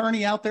Smith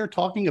attorney out there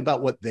talking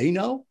about what they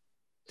know?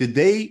 Did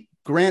they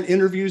grant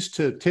interviews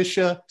to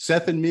Tisha,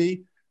 Seth, and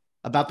me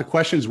about the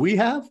questions we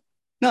have?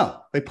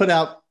 No, they put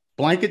out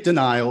blanket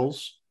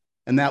denials,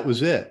 and that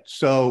was it.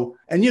 So,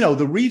 and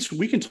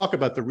we can talk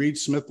about the Reed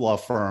Smith law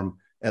firm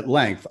at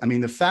length. I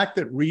mean, the fact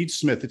that Reed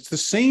Smith, it's the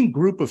same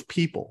group of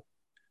people.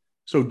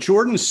 So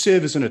Jordan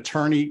Siv is an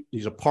attorney.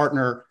 He's a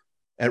partner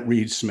at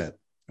Reed Smith.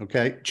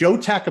 Okay. Joe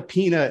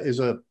Tacopina is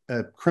a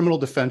criminal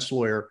defense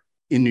lawyer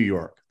in New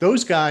York.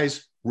 Those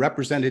guys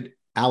represented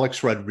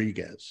Alex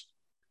Rodriguez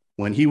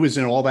when he was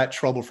in all that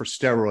trouble for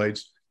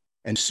steroids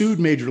and sued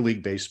Major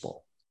League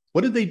Baseball.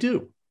 What did they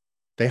do?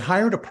 They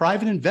hired a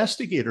private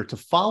investigator to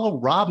follow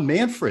Rob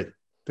Manfred,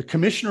 the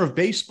commissioner of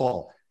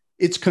baseball.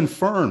 It's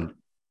confirmed.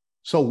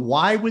 So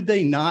why would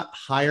they not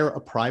hire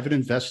a private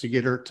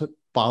investigator to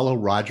follow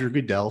Roger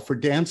Goodell for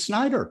Dan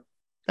Snyder?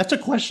 That's a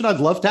question I'd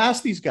love to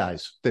ask these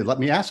guys. They let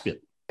me ask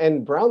it.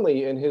 And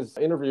Brownlee, in his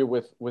interview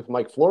with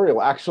Mike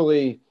Florio,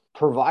 actually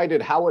provided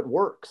how it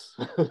works.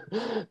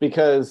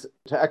 Because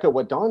to echo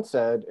what Don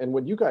said and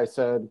what you guys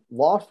said,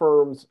 law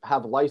firms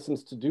have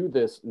license to do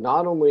this,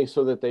 not only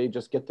so that they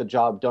just get the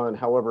job done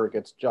however it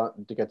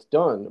gets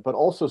done, but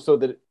also so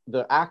that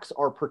the acts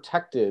are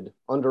protected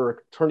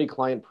under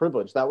attorney-client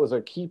privilege. That was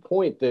a key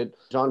point that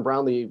John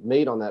Brownlee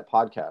made on that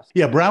podcast.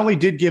 Yeah, Brownlee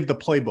did give the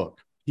playbook.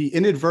 He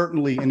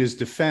inadvertently, in his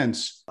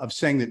defense of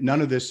saying that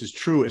none of this is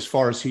true, as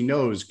far as he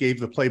knows, gave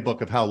the playbook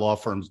of how law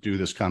firms do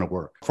this kind of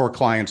work for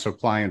clients, so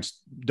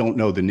clients don't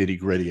know the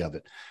nitty-gritty of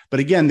it.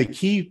 But again, the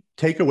key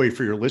takeaway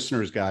for your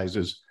listeners, guys,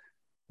 is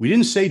we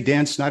didn't say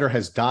Dan Snyder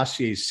has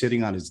dossiers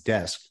sitting on his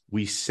desk.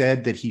 We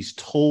said that he's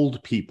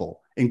told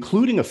people,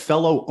 including a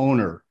fellow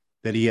owner,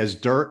 that he has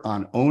dirt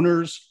on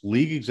owners,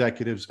 league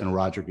executives, and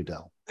Roger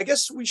Goodell. I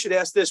guess we should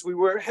ask this. We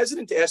were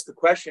hesitant to ask the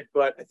question,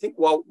 but I think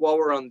while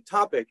we're on the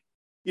topic,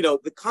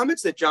 the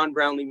comments that John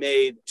Brownlee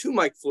made to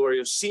Mike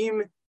Florio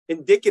seem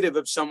indicative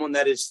of someone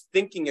that is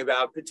thinking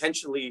about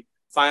potentially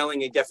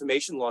filing a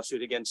defamation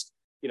lawsuit against,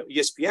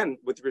 ESPN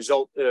with the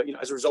result,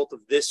 as a result of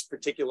this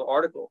particular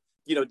article.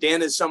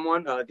 Dan is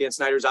someone, Dan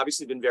Snyder has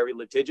obviously been very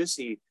litigious.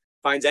 He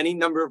finds any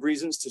number of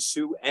reasons to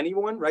sue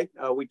anyone, right?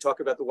 We talk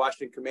about the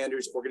Washington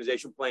Commanders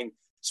organization playing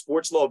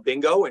sports law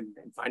bingo and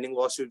finding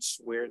lawsuits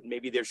where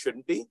maybe there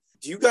shouldn't be.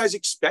 Do you guys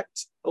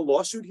expect a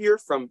lawsuit here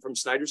from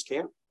Snyder's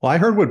camp? Well, I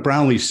heard what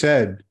Brownlee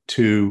said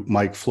to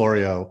Mike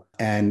Florio,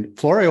 and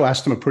Florio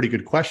asked him a pretty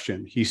good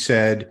question. He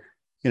said,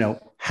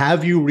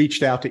 have you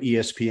reached out to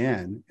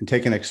ESPN and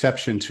taken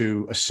exception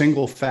to a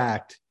single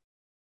fact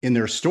in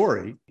their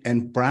story?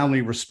 And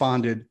Brownlee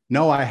responded,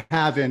 no, I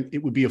haven't.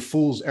 It would be a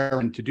fool's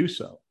errand to do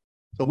so.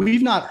 So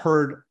we've not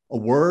heard a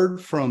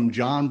word from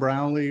John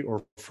Brownlee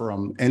or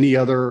from any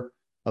other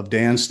of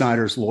Dan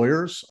Snyder's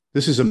lawyers.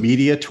 This is a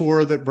media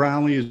tour that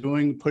Brownlee is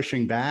doing,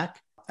 pushing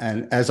back.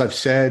 And as I've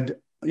said,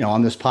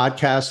 on this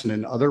podcast and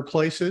in other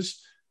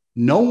places,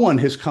 no one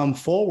has come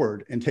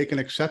forward and taken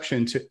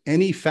exception to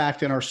any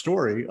fact in our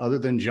story other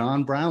than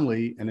John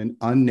Brownlee and an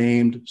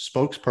unnamed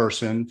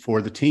spokesperson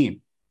for the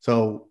team.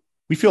 So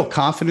we feel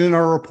confident in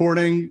our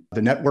reporting.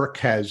 The network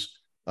has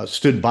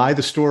stood by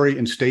the story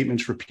in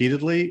statements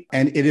repeatedly,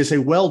 and it is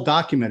a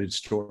well-documented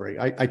story.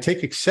 I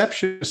take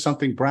exception to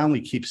something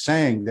Brownlee keeps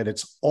saying, that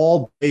it's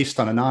all based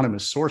on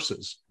anonymous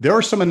sources. There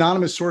are some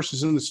anonymous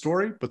sources in the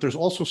story, but there's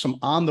also some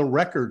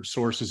on-the-record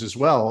sources as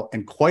well,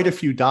 and quite a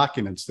few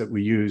documents that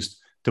we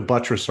used to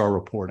buttress our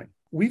reporting.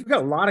 We've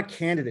got a lot of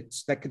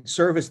candidates that could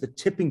serve as the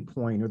tipping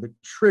point or the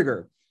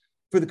trigger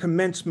for the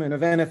commencement of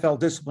NFL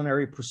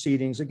disciplinary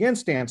proceedings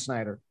against Dan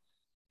Snyder.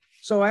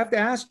 So I have to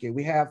ask you,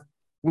 we have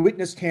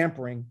witness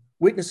tampering,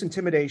 witness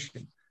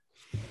intimidation,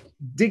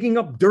 digging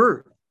up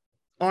dirt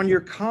on your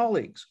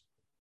colleagues.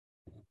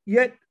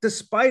 Yet,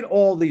 despite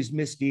all these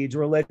misdeeds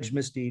or alleged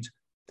misdeeds,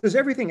 does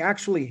everything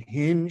actually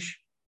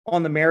hinge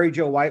on the Mary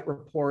Jo White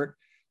report?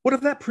 What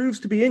if that proves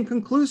to be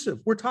inconclusive?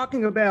 We're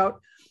talking about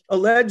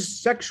alleged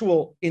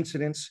sexual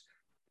incidents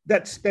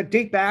that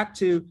date back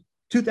to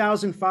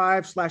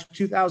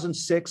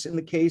 2005/2006 in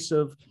the case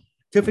of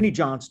Tiffany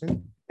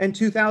Johnston, and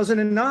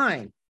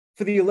 2009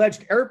 for the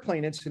alleged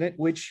airplane incident,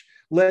 which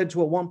led to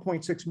a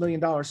 $1.6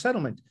 million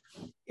settlement.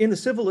 In the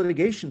civil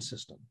litigation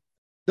system,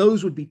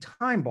 those would be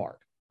time barred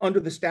under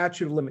the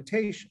statute of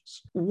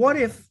limitations. What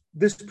if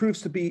this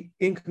proves to be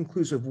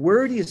inconclusive?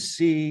 Where do you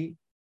see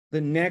the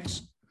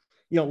next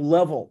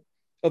level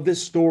of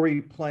this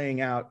story playing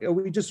out? Are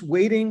we just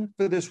waiting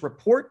for this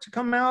report to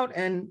come out?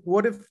 And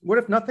what if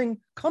nothing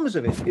comes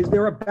of it? Is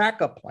there a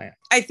backup plan?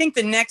 I think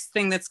the next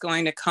thing that's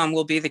going to come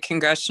will be the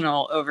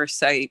Congressional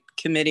Oversight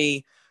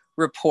Committee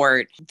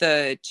report.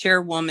 The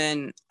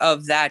chairwoman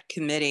of that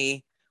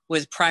committee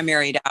was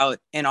primaried out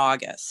in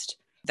August.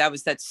 That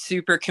was that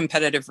super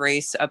competitive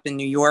race up in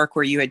New York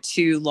where you had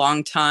two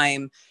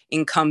longtime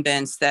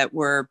incumbents that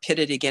were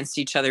pitted against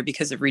each other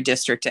because of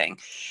redistricting.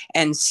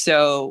 And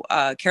so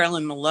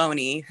Carolyn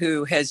Maloney,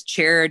 who has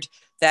chaired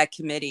that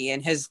committee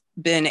and has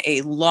been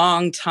a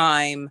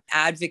longtime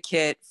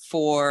advocate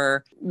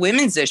for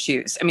women's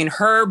issues. I mean,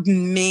 her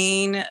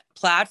main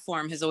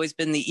platform has always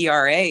been the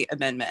ERA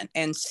amendment.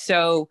 And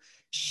so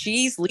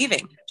she's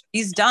leaving.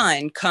 She's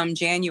done come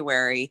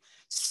January.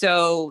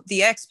 So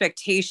the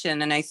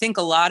expectation, and I think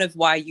a lot of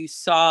why you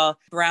saw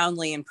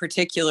Brownlee in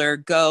particular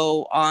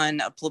go on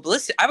a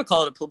publicity, I would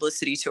call it a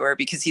publicity tour,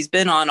 because he's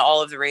been on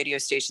all of the radio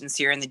stations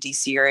here in the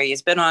DC area.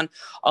 He's been on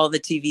all the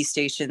TV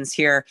stations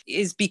here,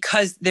 is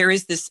because there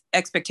is this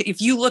expectation.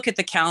 If you look at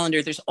the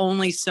calendar, there's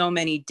only so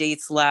many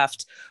dates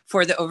left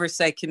for the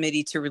Oversight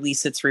Committee to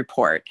release its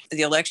report.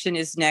 The election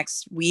is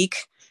next week.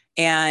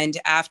 And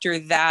after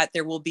that,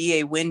 there will be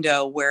a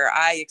window where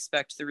I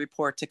expect the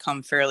report to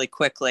come fairly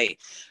quickly.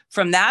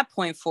 From that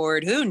point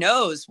forward, who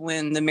knows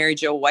when the Mary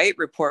Jo White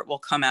report will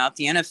come out?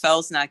 The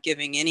NFL's not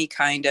giving any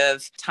kind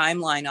of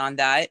timeline on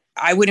that.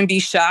 I wouldn't be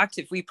shocked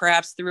if we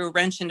perhaps threw a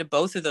wrench into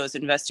both of those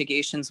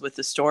investigations with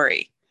the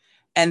story,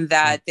 and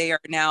that they are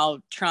now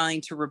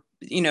trying to,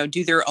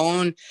 do their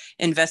own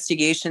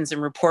investigations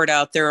and report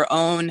out their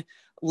own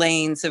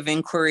lanes of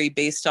inquiry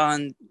based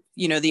on,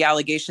 the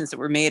allegations that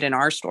were made in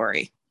our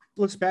story.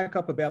 Let's back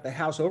up about the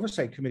House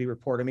Oversight Committee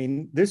report. I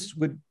mean, this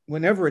would,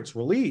 whenever it's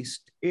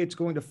released, it's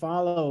going to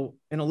follow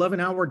an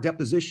 11-hour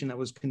deposition that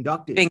was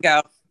conducted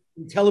Bingo.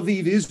 in Tel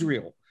Aviv,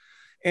 Israel.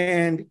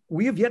 And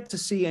we have yet to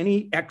see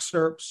any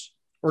excerpts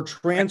or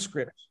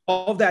transcripts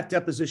of that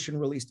deposition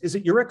released. Is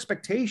it your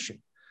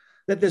expectation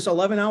that this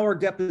 11-hour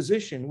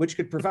deposition, which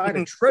could provide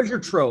a treasure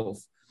trove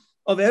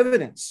of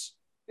evidence,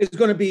 is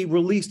going to be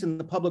released in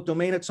the public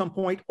domain at some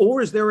point? Or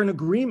is there an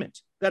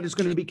agreement that is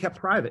going to be kept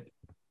private?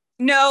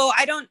 No,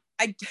 I don't.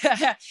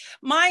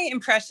 My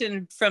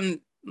impression from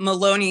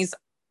Maloney's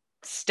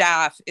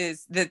staff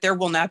is that there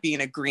will not be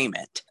an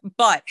agreement.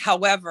 But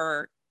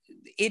however,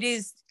 it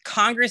is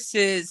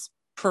Congress's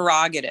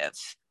prerogative,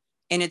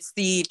 and it's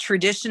the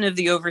tradition of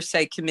the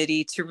Oversight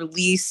Committee to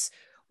release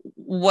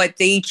what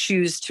they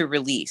choose to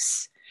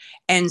release.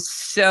 And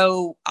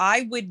so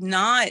I would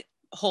not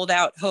hold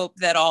out hope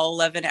that all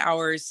 11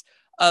 hours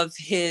of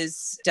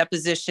his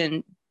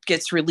deposition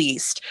gets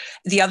released.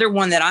 The other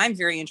one that I'm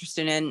very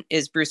interested in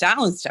is Bruce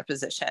Allen's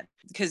deposition,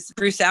 because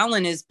Bruce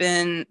Allen has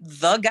been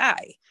the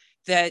guy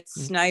that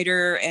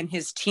Snyder and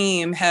his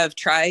team have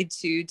tried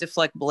to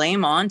deflect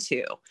blame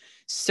onto.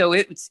 So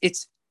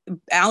it's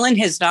Allen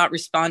has not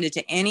responded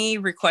to any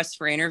requests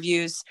for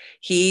interviews.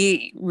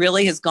 He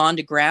really has gone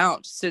to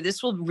ground. So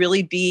this will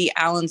really be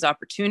Allen's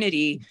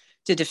opportunity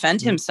to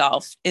defend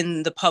himself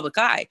in the public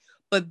eye.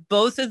 But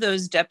both of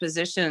those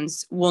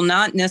depositions will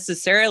not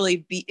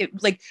necessarily be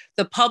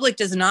the public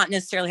does not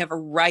necessarily have a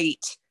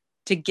right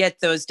to get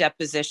those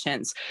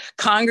depositions.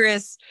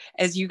 Congress,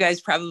 as you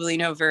guys probably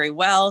know very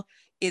well,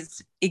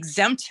 is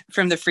exempt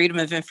from the Freedom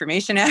of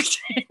Information Act.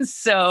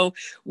 So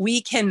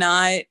we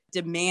cannot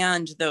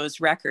demand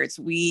those records.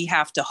 We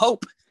have to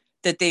hope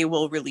that they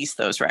will release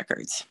those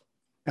records.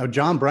 Now,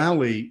 John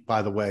Brownlee,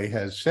 by the way,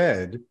 has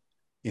said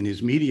in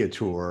his media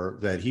tour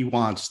that he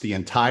wants the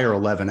entire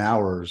 11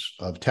 hours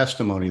of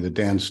testimony that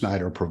Dan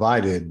Snyder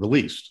provided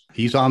released.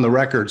 He's on the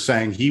record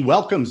saying he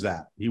welcomes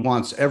that. He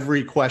wants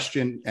every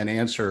question and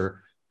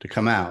answer to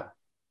come out.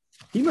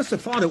 He must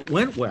have thought it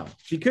went well,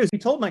 because he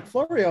told Mike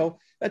Florio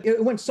that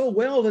it went so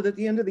well that at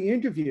the end of the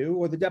interview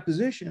or the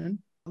deposition,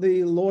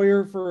 the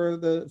lawyer for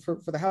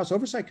the House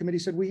Oversight Committee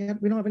said, we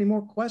don't have any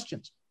more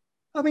questions.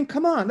 I mean,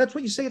 come on, that's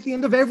what you say at the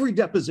end of every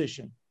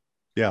deposition.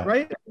 Yeah.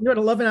 Right? You're at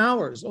 11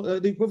 hours,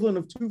 the equivalent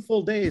of 2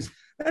 full days.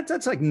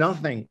 That's like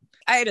nothing.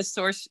 I had a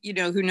source,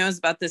 who knows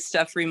about this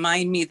stuff,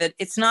 remind me that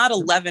it's not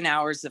 11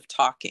 hours of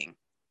talking.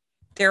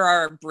 There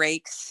are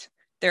breaks,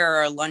 there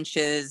are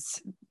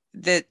lunches.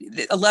 The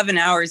 11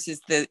 hours is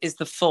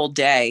the full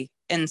day.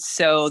 And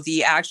so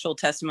the actual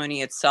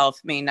testimony itself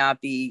may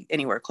not be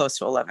anywhere close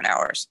to 11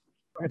 hours.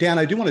 Dan,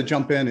 I do want to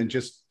jump in and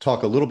just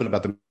talk a little bit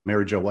about the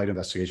Mary Jo White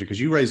investigation, because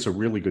you raised a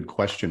really good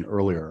question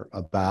earlier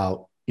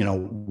about,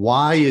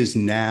 why is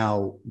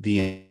now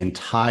the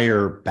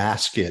entire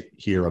basket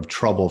here of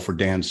trouble for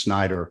Dan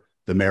Snyder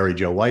the Mary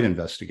Jo White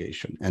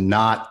investigation and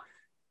not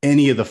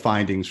any of the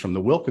findings from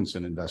the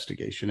Wilkinson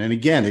investigation? And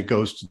again, it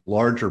goes to the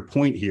larger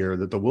point here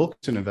that the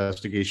Wilkinson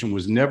investigation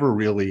was never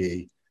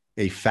really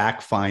a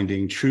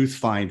fact-finding,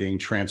 truth-finding,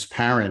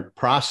 transparent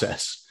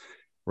process,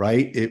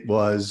 right? It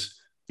was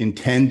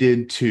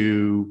intended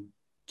to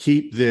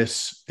keep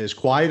this as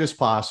quiet as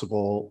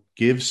possible,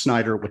 give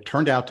Snyder what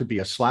turned out to be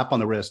a slap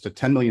on the wrist, a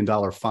 $10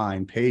 million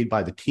fine paid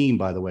by the team,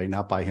 by the way,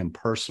 not by him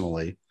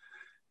personally,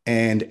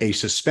 and a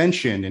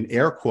suspension, in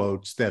air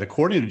quotes, that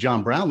according to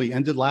John Brownlee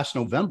ended last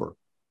November.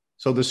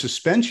 So the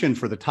suspension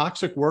for the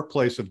toxic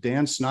workplace of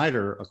Dan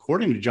Snyder,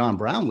 according to John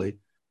Brownlee,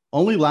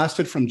 only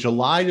lasted from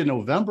July to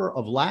November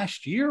of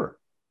last year.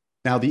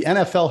 Now, the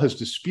NFL has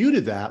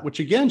disputed that, which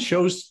again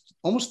shows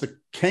almost the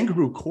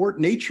kangaroo court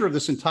nature of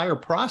this entire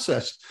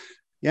process.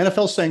 The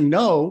NFL saying,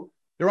 no,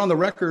 they're on the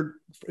record.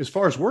 As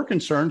far as we're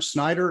concerned,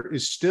 Snyder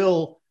is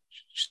still,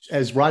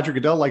 as Roger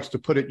Goodell likes to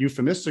put it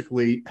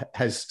euphemistically,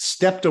 has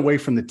stepped away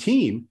from the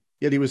team.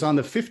 Yet he was on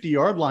the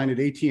 50-yard line at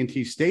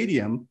AT&T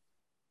Stadium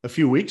a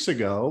few weeks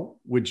ago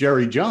with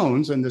Jerry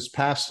Jones. And this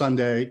past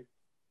Sunday,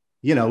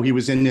 he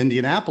was in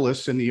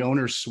Indianapolis in the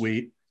owner's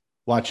suite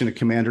watching the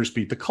Commanders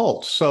beat the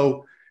Colts.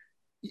 So,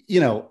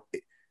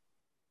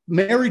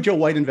 Mary Jo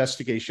White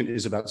investigation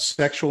is about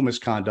sexual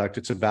misconduct.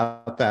 It's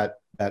about that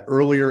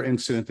earlier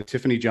incident, the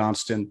Tiffany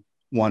Johnston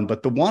one,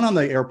 but the one on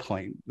the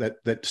airplane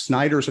that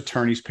Snyder's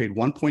attorneys paid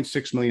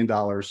 $1.6 million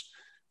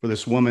for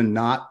this woman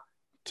not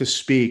to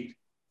speak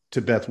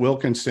to Beth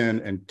Wilkinson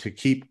and to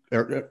keep,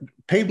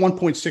 paid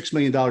 $1.6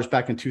 million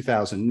back in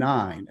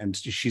 2009. And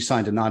she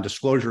signed a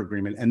non-disclosure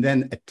agreement and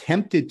then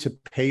attempted to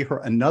pay her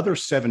another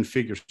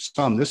 7-figure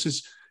sum. This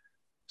is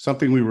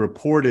something we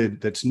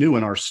reported that's new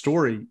in our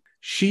story.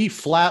 She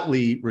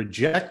flatly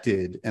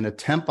rejected an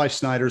attempt by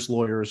Snyder's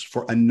lawyers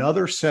for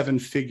another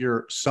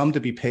 7-figure sum to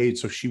be paid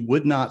so she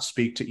would not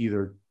speak to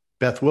either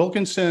Beth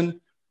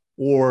Wilkinson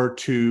or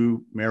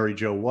to Mary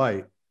Jo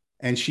White.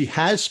 And she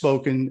has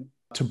spoken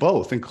to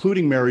both,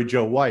 including Mary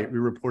Jo White. We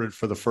reported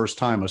for the first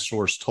time, a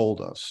source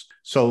told us.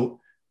 So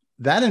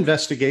that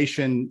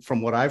investigation,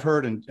 from what I've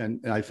heard,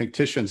 and I think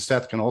Tisha and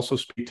Seth can also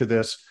speak to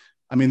this,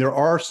 I mean, there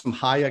are some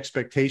high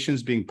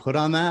expectations being put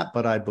on that,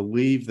 but I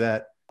believe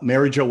that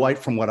Mary Jo White,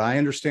 from what I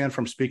understand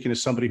from speaking to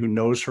somebody who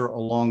knows her a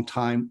long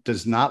time,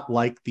 does not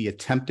like the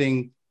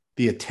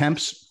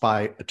attempts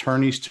by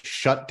attorneys to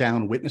shut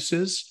down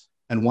witnesses,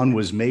 and one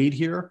was made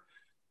here.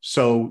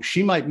 So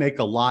she might make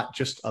a lot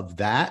just of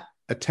that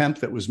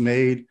attempt that was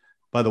made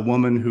by the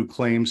woman who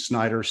claims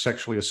Snyder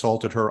sexually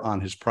assaulted her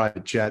on his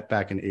private jet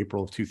back in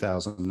April of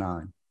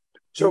 2009.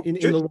 So in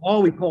the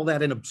law, we call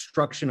that an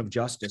obstruction of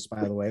justice,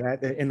 by the way.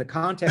 That, in the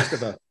context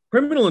of a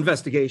criminal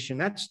investigation,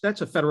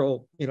 that's a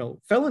federal,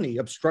 felony,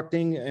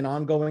 obstructing an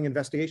ongoing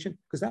investigation,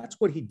 because that's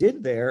what he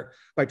did there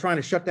by trying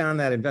to shut down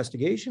that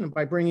investigation and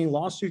by bringing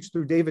lawsuits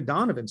through David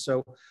Donovan.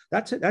 So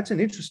that's an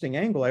interesting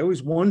angle. I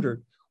always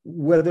wondered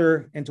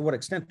whether and to what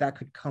extent that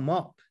could come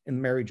up in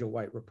the Mary Jo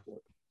White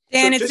report.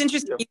 Dan, it's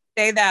interesting you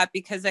say that,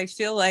 because I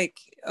feel like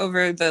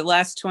over the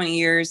last 20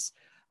 years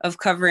of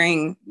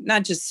covering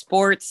not just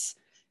sports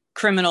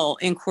criminal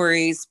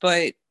inquiries,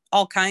 but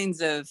all kinds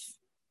of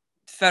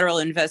federal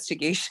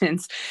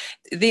investigations,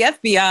 the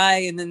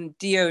FBI and then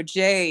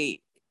DOJ,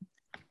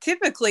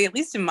 typically, at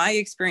least in my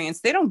experience,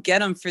 they don't get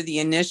them for the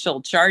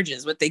initial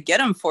charges. What they get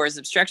them for is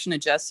obstruction of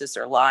justice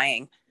or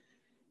lying.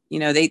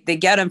 They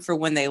get them for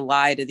when they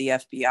lie to the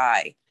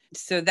FBI.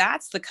 So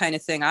that's the kind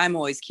of thing I'm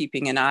always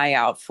keeping an eye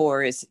out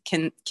for, is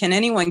can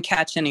anyone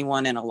catch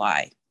anyone in a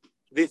lie?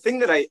 The thing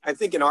that I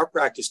think in our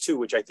practice too,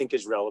 which I think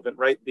is relevant,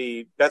 right?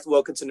 The Beth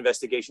Wilkinson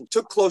investigation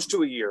took close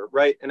to a year,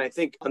 right? And I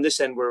think on this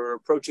end, we're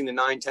approaching the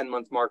 9-10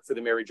 month mark for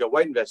the Mary Jo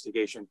White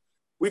investigation.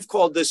 We've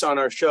called this on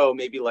our show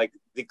maybe like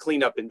the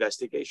cleanup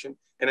investigation.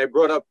 And I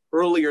brought up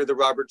earlier the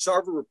Robert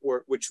Sarver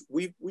report, which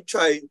we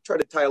try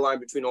to tie a line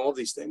between all of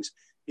these things.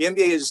 The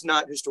NBA is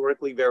not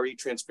historically very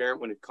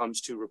transparent when it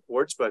comes to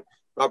reports, but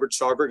Robert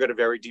Sarver got a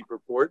very deep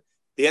report.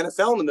 The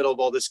NFL in the middle of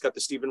all this got the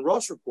Stephen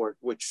Ross report,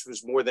 which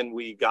was more than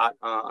we got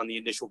on the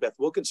initial Beth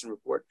Wilkinson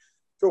report.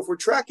 So if we're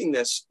tracking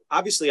this,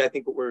 obviously, I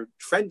think what we're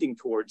trending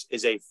towards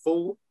is a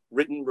full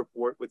written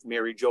report with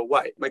Mary Jo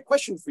White. My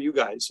question for you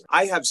guys,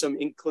 I have some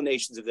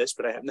inclinations of this,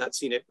 but I have not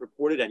seen it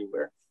reported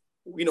anywhere.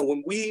 When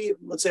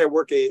let's say I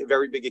work a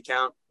very big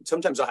account,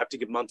 sometimes I'll have to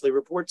give monthly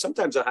reports.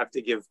 Sometimes I'll have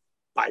to give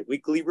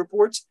bi-weekly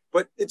reports,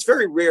 but it's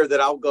very rare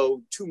that I'll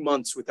go 2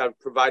 months without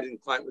providing the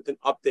client with an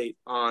update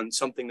on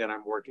something that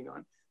I'm working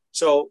on.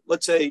 So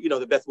let's say,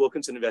 the Beth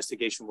Wilkinson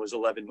investigation was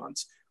 11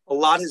 months. A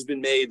lot has been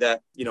made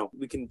that,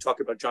 we can talk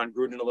about John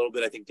Gruden a little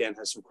bit. I think Dan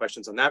has some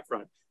questions on that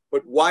front.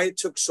 But why it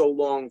took so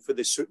long for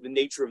the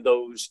nature of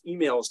those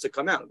emails to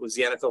come out? Was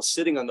the NFL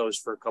sitting on those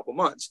for a couple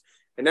months?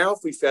 And now if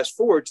we fast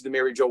forward to the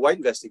Mary Jo White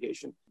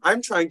investigation,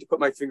 I'm trying to put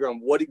my finger on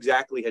what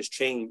exactly has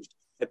changed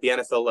at the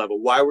NFL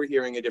level, why we're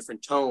hearing a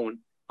different tone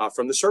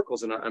from the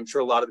circles. And I'm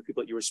sure a lot of the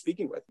people that you were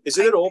speaking with. Is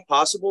it at all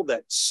possible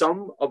that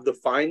some of the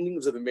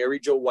findings of the Mary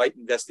Jo White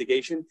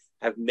investigation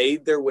have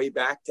made their way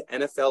back to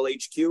NFL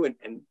HQ?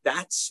 And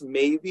that's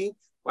maybe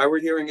why we're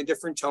hearing a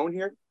different tone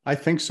here? I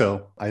think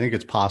so. I think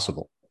it's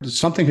possible.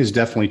 Something has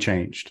definitely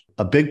changed.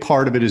 A big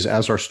part of it is,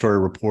 as our story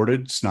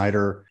reported,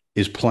 Snyder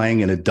is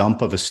playing in a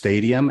dump of a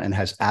stadium and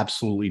has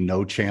absolutely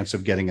no chance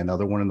of getting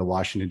another one in the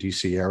Washington,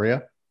 D.C.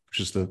 area, which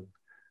is the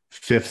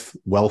 5th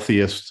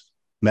wealthiest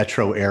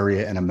metro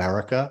area in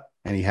America.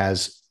 And he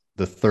has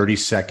the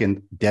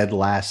 32nd dead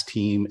last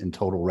team in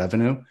total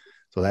revenue.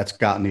 So that's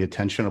gotten the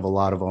attention of a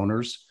lot of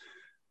owners.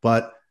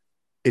 But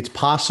it's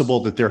possible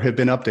that there have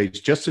been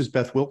updates, just as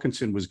Beth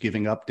Wilkinson was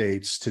giving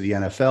updates to the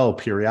NFL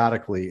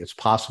periodically. It's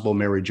possible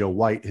Mary Jo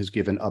White has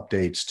given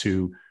updates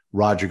to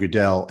Roger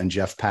Goodell and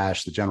Jeff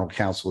Pash, the general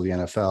counsel of the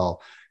NFL,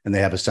 and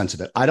they have a sense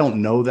of it. I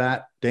don't know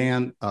that,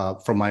 Dan,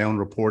 from my own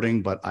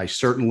reporting, but I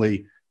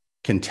certainly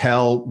can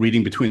tell,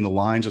 reading between the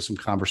lines of some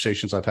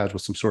conversations I've had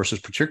with some sources,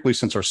 particularly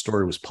since our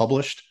story was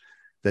published,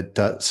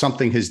 that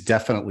something has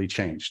definitely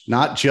changed.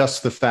 Not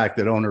just the fact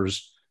that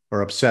owners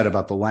are upset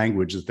about the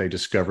language that they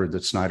discovered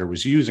that Snyder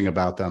was using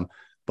about them,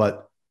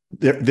 but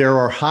there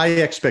are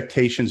high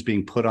expectations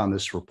being put on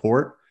this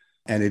report.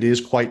 And it is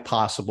quite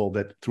possible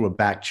that through a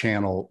back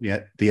channel,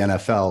 yet the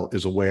NFL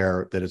is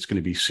aware that it's going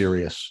to be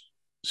serious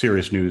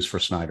news for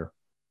Snyder.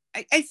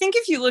 I think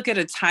if you look at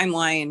a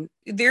timeline,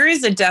 there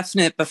is a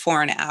definite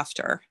before and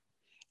after.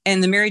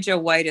 And the Mary Jo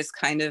White is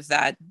kind of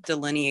that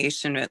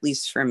delineation, at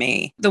least for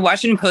me. The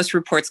Washington Post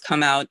reports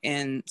come out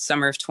in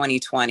summer of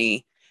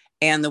 2020,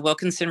 and the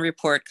Wilkinson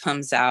report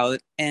comes out,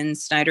 and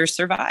Snyder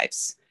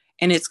survives.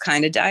 And it's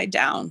kind of died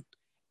down.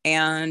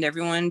 And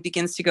everyone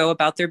begins to go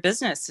about their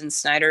business. And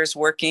Snyder's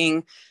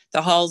working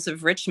the halls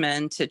of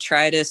Richmond to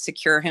try to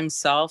secure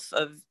himself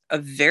a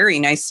very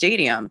nice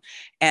stadium.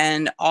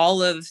 And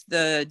all of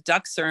the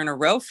ducks are in a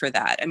row for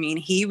that. I mean,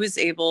 he was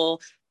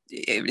able,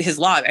 his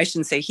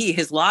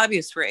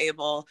lobbyists were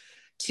able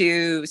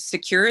to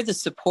secure the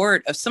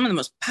support of some of the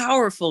most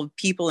powerful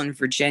people in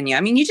Virginia.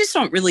 I mean, you just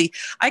don't really,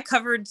 I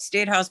covered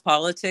state house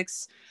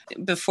politics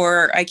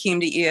before I came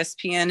to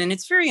ESPN, and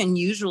it's very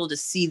unusual to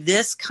see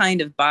this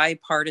kind of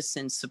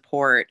bipartisan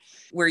support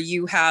where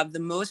you have the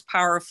most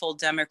powerful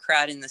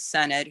Democrat in the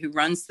Senate who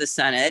runs the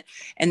Senate,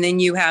 and then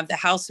you have the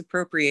House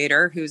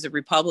appropriator who's a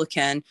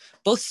Republican,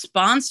 both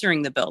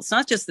sponsoring the bill. It's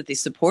not just that they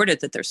support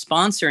it, that they're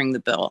sponsoring the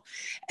bill.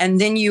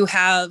 And then you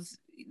have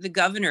the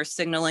governor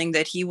signaling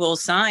that he will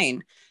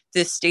sign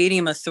this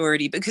stadium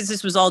authority, because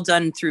this was all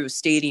done through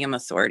stadium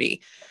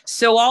authority.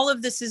 So all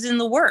of this is in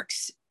the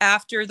works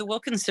after the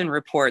Wilkinson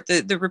report.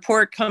 The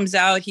report comes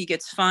out, he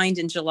gets fined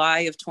in July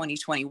of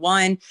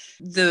 2021.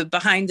 The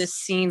behind the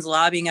scenes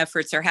lobbying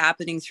efforts are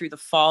happening through the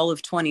fall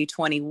of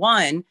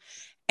 2021.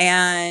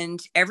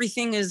 And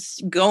everything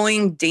is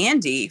going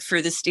dandy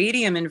for the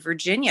stadium in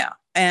Virginia.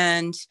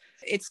 And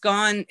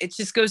it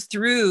just goes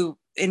through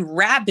in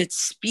rapid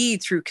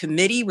speed through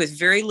committee with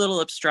very little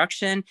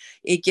obstruction.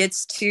 It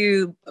gets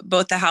to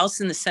both the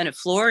House and the Senate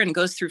floor and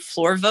goes through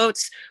floor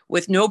votes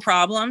with no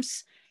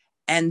problems.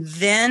 And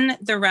then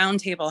the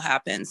roundtable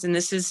happens. And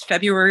this is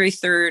February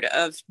 3rd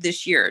of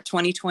this year,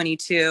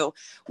 2022,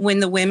 when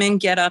the women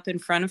get up in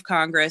front of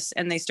Congress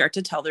and they start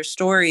to tell their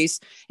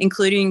stories,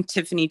 including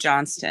Tiffany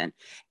Johnston.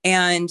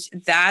 And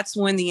that's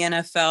when the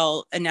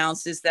NFL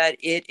announces that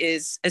it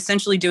is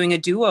essentially doing a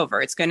do-over.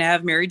 It's going to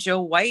have Mary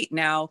Jo White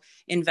now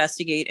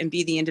investigate and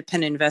be the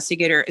independent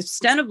investigator,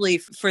 ostensibly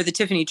for the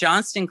Tiffany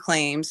Johnston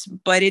claims,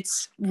 but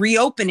it's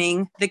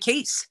reopening the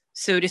case,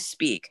 so to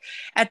speak.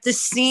 At the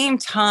same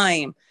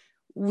time,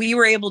 we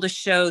were able to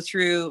show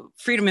through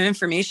Freedom of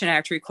Information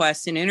Act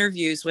requests and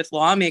interviews with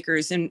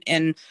lawmakers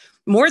in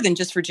more than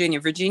just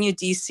Virginia,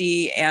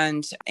 D.C.,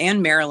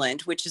 and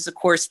Maryland, which is, of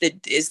course,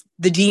 that is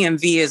the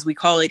DMV, as we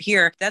call it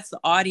here. That's the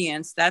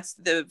audience. That's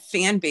the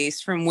fan base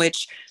from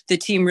which the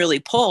team really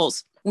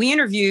pulls. We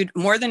interviewed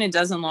more than a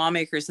dozen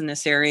lawmakers in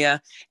this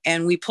area,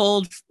 and we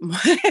pulled,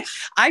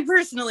 I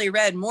personally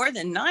read more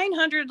than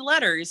 900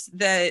 letters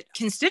that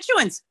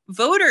constituents,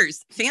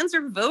 voters, fans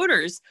or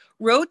voters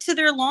wrote to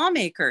their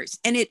lawmakers.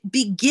 And it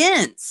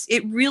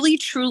really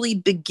truly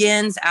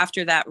begins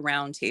after that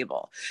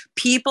roundtable.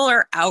 People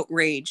are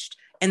outraged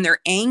and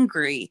they're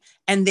angry,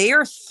 and they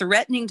are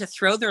threatening to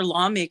throw their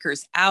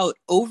lawmakers out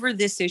over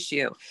this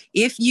issue.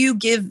 If you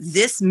give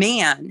this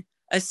man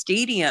a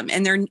stadium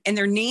and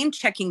they're name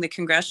checking the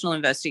congressional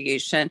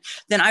investigation,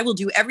 then I will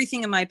do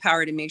everything in my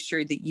power to make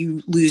sure that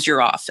you lose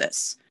your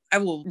office. I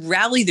will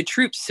rally the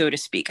troops, so to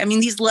speak. I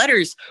mean, these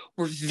letters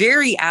were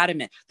very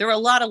adamant. There were a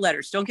lot of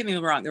letters. Don't get me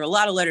wrong. There were a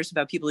lot of letters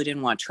about people who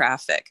didn't want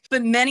traffic.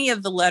 But many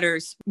of the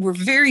letters were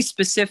very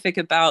specific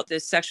about the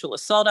sexual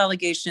assault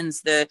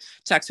allegations, the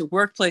toxic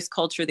workplace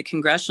culture, the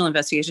congressional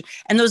investigation.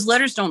 And those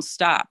letters don't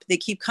stop. They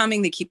keep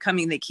coming. They keep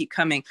coming. They keep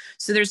coming.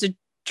 So there's a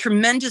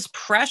tremendous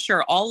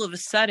pressure all of a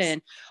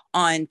sudden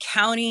on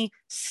county,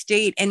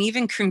 state, and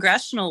even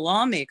congressional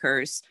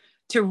lawmakers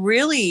to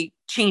really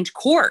change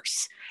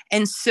course.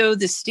 And so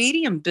the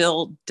stadium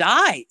bill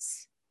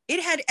dies.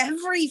 It had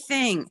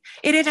everything.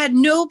 It had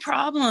no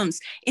problems.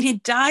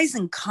 It dies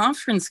in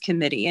conference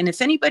committee. And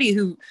if anybody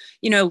who,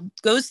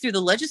 goes through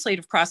the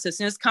legislative process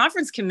in its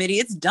conference committee,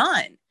 it's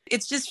done.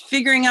 It's just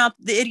figuring out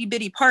the itty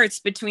bitty parts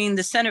between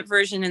the Senate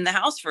version and the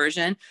House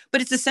version, but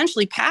it's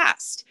essentially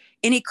passed.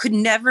 And it could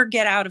never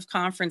get out of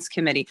conference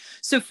committee.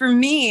 So for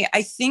me,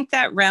 I think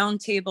that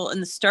roundtable and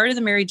the start of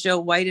the Mary Jo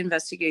White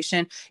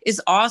investigation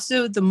is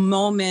also the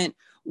moment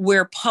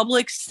where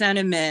public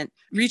sentiment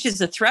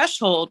reaches a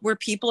threshold where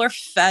people are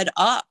fed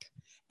up.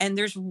 And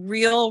there's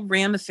real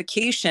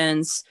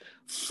ramifications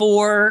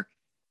for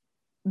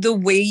the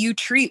way you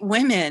treat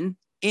women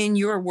in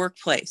your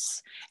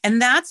workplace.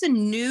 And that's a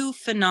new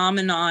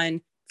phenomenon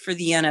for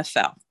the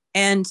NFL.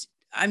 And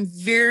I'm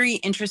very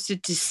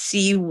interested to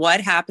see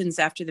what happens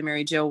after the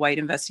Mary Jo White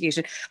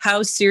investigation,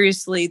 how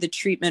seriously the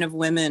treatment of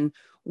women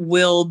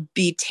will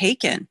be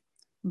taken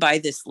by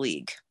this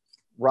league.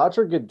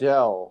 Roger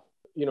Goodell,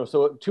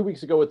 so 2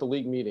 weeks ago at the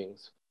league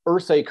meetings,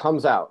 Irsay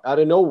comes out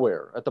of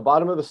nowhere at the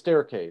bottom of the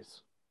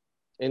staircase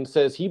and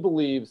says he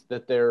believes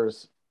that they're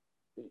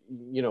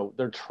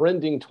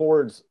trending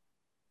towards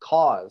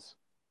cause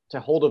to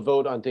hold a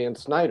vote on Dan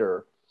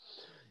Snyder.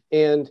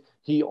 And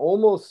he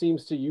almost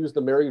seems to use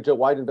the Mary Jo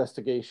White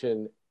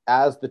investigation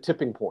as the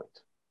tipping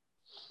point.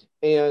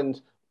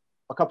 And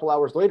a couple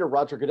hours later,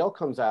 Roger Goodell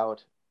comes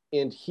out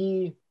and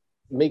he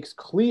makes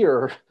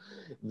clear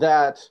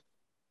that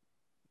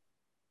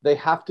they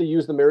have to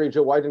use the Mary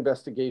Jo White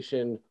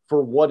investigation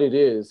for what it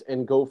is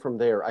and go from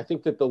there. I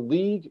think that the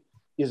league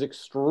is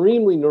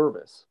extremely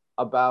nervous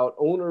about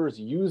owners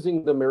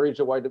using the Mary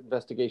Jo White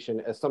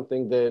investigation as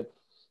something that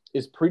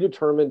is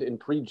predetermined and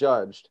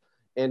prejudged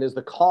and is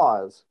the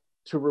cause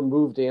to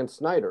remove Dan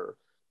Snyder.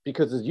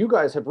 Because as you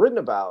guys have written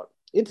about,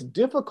 it's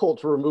difficult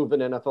to remove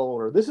an NFL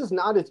owner. This is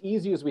not as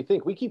easy as we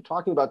think. We keep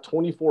talking about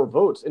 24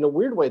 votes. In a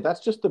weird way,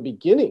 that's just the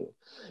beginning.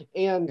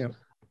 And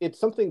It's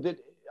something that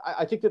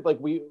I think that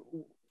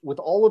with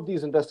all of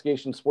these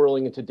investigations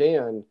swirling into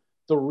Dan,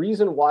 the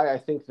reason why I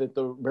think that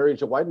the Mary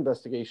Jo White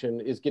investigation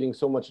is getting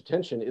so much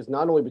attention is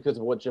not only because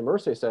of what Jim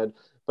Irsay said,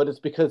 but it's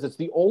because it's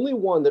the only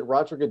one that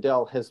Roger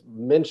Goodell has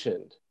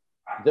mentioned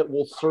that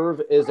will serve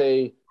as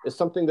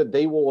something that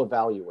they will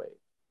evaluate.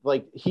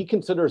 He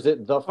considers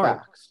it the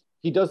facts.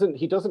 He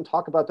doesn't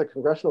talk about the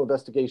congressional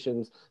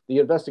investigations, the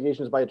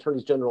investigations by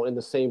attorneys general in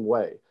the same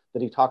way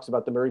that he talks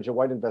about the Mary Jo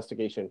White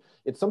investigation.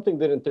 It's something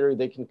that in theory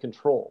they can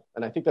control.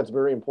 And I think that's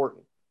very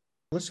important.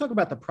 Let's talk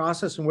about the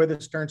process and where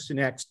this turns to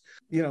next.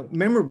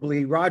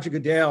 Memorably, Roger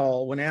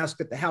Goodell, when asked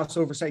at the House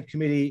Oversight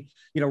Committee,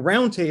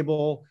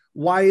 roundtable,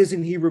 why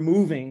isn't he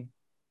removing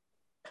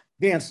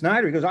Dan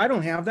Snyder? He goes, I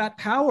don't have that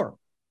power.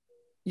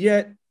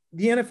 Yet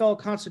the NFL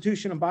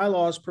Constitution and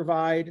bylaws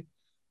provide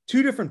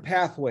two different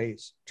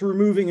pathways to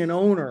removing an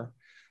owner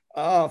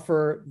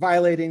for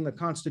violating the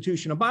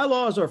Constitution and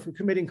bylaws or for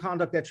committing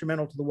conduct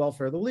detrimental to the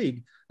welfare of the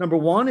league. Number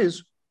one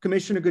is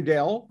Commissioner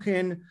Goodell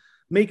can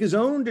make his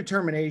own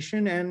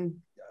determination and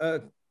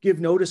give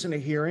notice in a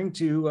hearing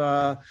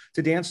to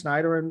Dan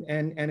Snyder.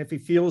 And if he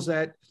feels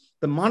that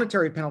the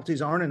monetary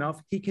penalties aren't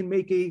enough, he can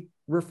make a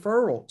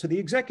referral to the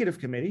executive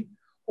committee,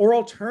 or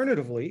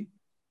alternatively,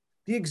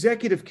 the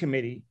executive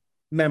committee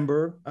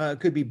member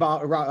could be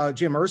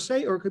Jim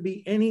Irsay, or it could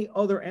be any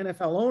other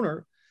NFL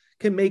owner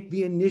can make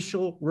the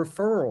initial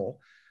referral.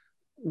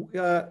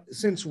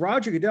 Since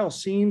Roger Goodell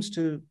seems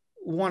to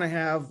want to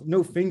have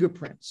no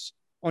fingerprints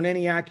on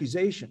any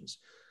accusations,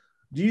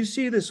 do you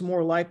see this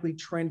more likely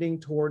trending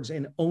towards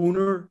an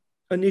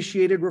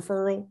owner-initiated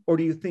referral, or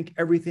do you think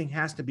everything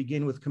has to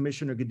begin with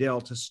Commissioner Goodell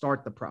to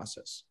start the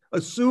process,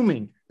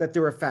 assuming that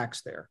there are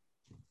facts there?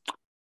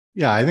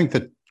 Yeah, I think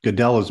that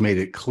Goodell has made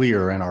it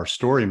clear, and our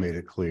story made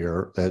it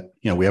clear, that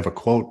we have a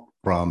quote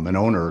from an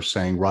owner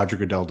saying Roger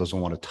Goodell doesn't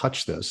want to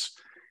touch this.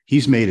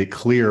 He's made it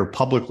clear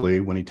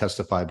publicly when he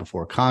testified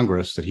before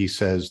Congress that he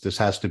says this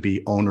has to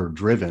be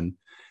owner-driven.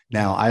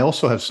 Now, I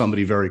also have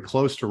somebody very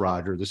close to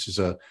Roger. This is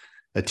a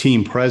a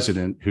team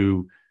president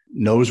who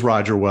knows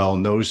Roger well,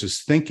 knows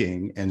his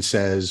thinking, and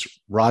says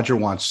Roger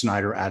wants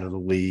Snyder out of the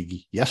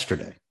league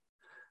yesterday.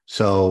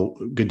 So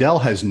Goodell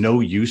has no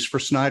use for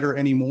Snyder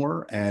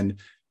anymore. And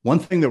one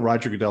thing that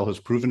Roger Goodell has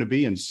proven to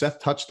be, and Seth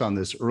touched on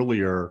this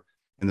earlier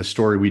in the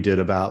story we did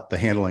about the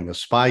handling of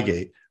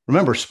Spygate.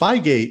 Remember,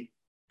 Spygate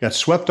got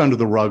swept under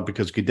the rug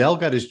because Goodell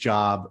got his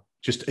job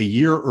just a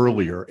year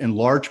earlier, in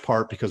large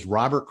part because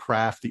Robert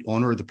Kraft, the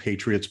owner of the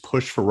Patriots,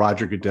 pushed for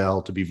Roger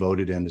Goodell to be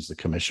voted in as the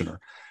commissioner.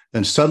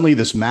 Then suddenly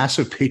this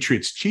massive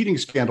Patriots cheating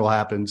scandal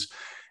happens,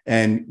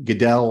 and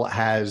Goodell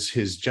has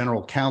his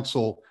general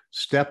counsel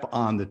step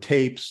on the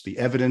tapes, the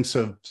evidence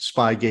of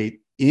Spygate,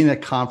 in a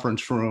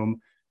conference room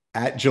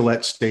at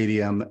Gillette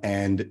Stadium,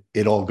 and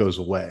it all goes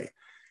away.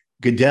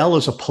 Goodell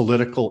is a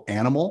political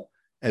animal.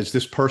 As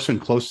this person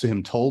close to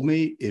him told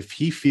me, if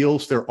he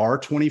feels there are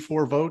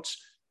 24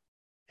 votes,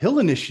 he'll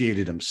initiate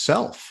it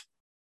himself,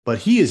 but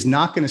he is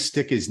not going to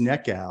stick his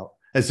neck out.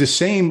 As the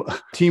same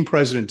team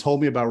president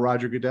told me about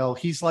Roger Goodell,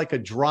 he's like a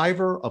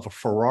driver of a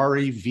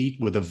Ferrari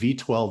with a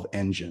V12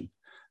 engine.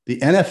 The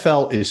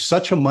NFL is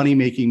such a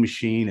money-making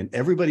machine, and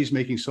everybody's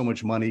making so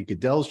much money.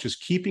 Goodell's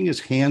just keeping his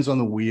hands on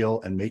the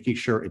wheel and making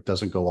sure it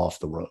doesn't go off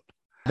the road.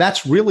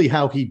 That's really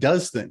how he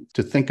does things,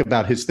 to think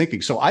about his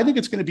thinking. So I think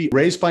it's going to be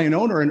raised by an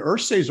owner, and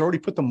Irsay's already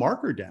put the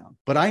marker down.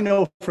 But I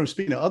know from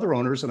speaking to other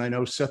owners, and I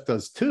know Seth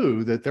does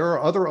too, that there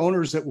are other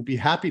owners that will be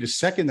happy to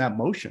second that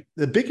motion.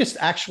 The biggest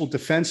actual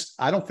defense,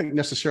 I don't think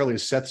necessarily,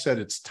 as Seth said,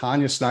 it's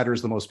Tanya Snyder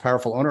is the most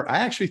powerful owner. I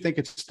actually think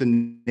it's the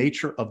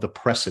nature of the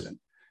precedent.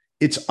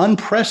 It's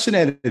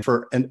unprecedented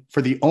for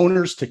the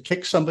owners to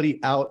kick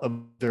somebody out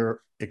of their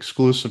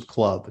exclusive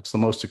club. It's the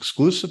most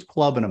exclusive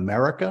club in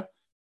America,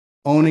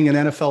 owning an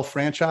NFL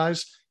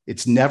franchise.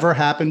 It's never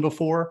happened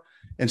before.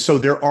 And so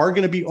there are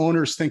going to be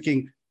owners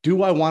thinking,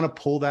 do I want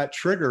to pull that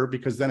trigger?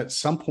 Because then at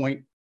some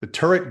point, the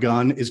turret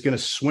gun is going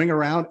to swing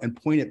around and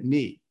point at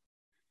me.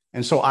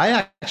 And so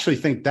I actually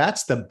think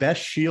that's the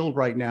best shield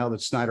right now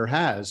that Snyder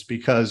has,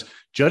 because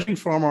judging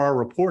from our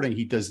reporting,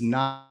 he does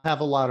not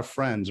have a lot of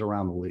friends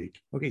around the league.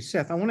 Okay,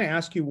 Seth, I want to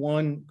ask you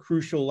one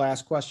crucial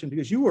last question,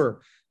 because you were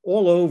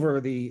all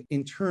over the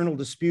internal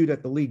dispute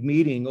at the league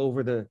meeting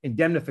over the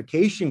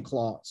indemnification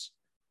clause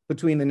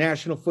between the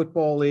National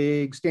Football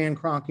League, Stan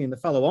Kroenke, and the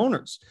fellow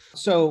owners.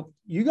 So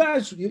you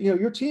guys,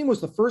 your team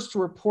was the first to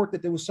report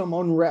that there was some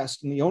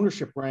unrest in the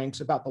ownership ranks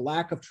about the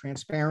lack of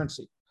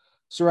transparency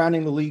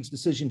surrounding the league's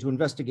decision to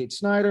investigate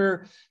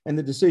Snyder and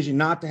the decision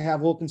not to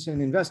have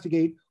Wilkinson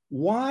investigate.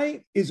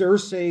 Why is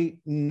Irsay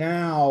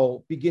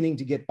now beginning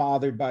to get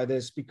bothered by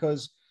this?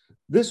 Because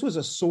this was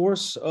a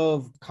source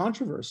of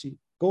controversy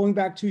going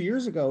back 2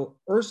 years ago.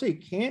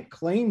 Irsay can't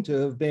claim to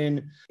have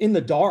been in the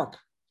dark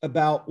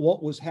about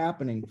what was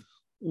happening.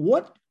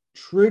 What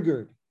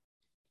triggered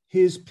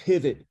his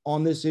pivot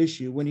on this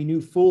issue when he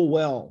knew full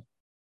well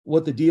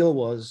what the deal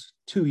was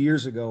 2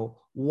 years ago?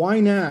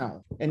 Why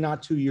now and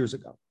not 2 years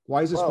ago?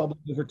 Why is this public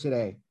over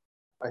today?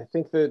 I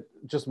think that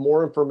just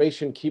more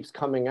information keeps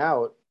coming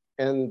out,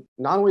 and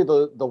not only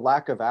the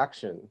lack of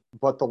action,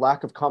 but the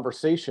lack of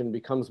conversation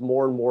becomes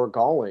more and more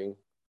galling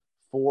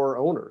for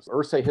owners.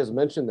 Irsay has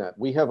mentioned that.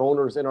 We have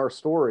owners in our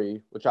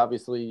story, which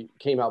obviously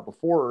came out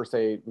before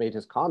Irsay made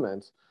his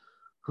comments,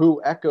 who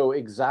echo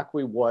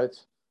exactly what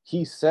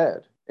he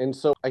said. And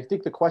so I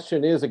think the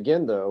question is,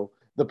 again, though,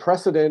 the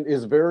precedent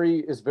is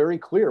very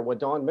clear, what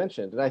Don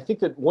mentioned. And I think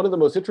that one of the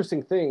most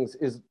interesting things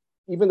is,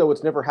 even though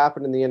it's never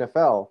happened in the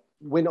NFL,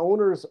 when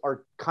owners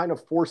are kind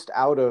of forced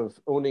out of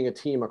owning a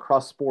team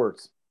across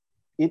sports,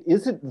 it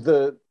isn't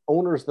the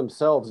owners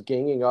themselves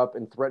ganging up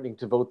and threatening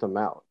to vote them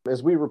out.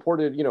 As we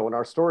reported, in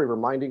our story,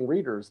 reminding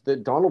readers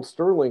that Donald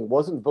Sterling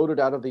wasn't voted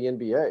out of the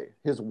NBA.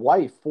 His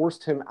wife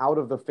forced him out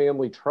of the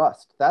family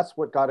trust. That's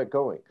what got it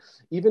going.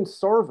 Even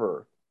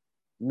Sarver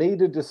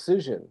made a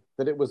decision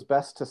that it was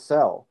best to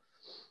sell.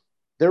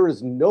 There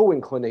is no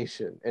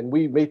inclination, and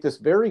we made this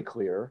very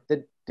clear,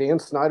 that Dan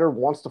Snyder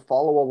wants to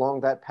follow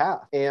along that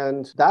path.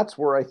 And that's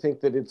where I think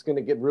that it's going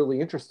to get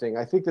really interesting.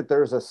 I think that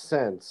there's a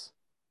sense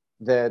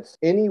that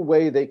any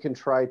way they can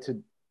try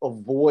to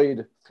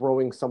avoid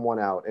throwing someone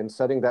out and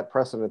setting that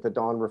precedent that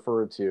Don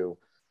referred to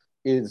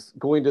is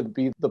going to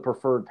be the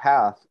preferred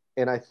path.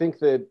 And I think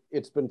that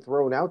it's been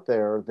thrown out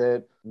there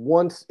that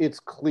once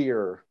it's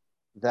clear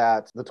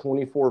that the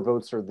 24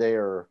 votes are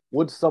there,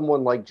 would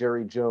someone like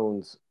Jerry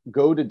Jones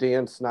go to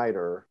Dan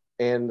Snyder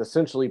and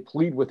essentially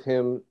plead with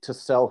him to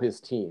sell his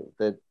team,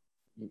 that,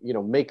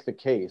 make the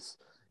case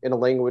in a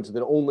language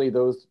that only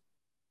those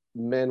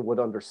men would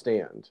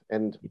understand?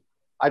 And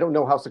I don't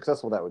know how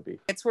successful that would be.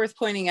 It's worth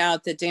pointing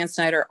out that Dan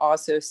Snyder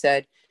also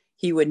said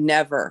he would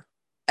never,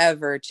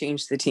 ever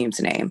change the team's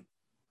name.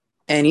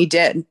 And he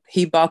did.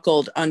 He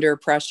buckled under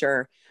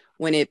pressure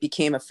when it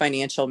became a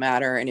financial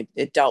matter and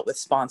it dealt with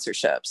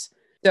sponsorships.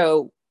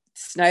 So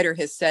Snyder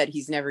has said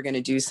he's never going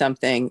to do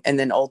something and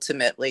then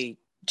ultimately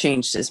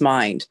changed his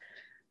mind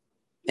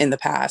in the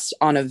past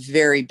on a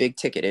very big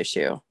ticket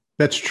issue.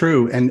 That's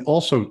true. And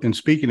also, in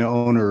speaking to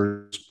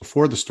owners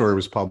before the story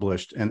was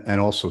published and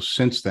also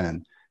since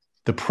then,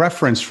 the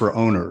preference for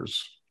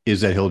owners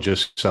is that he'll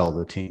just sell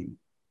the team.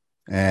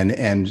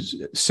 And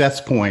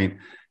Seth's point,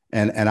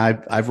 and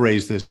I've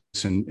raised this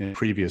in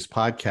previous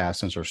podcasts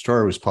since our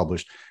story was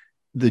published,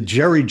 the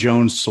Jerry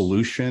Jones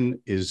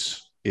solution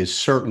is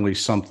certainly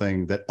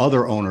something that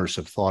other owners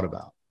have thought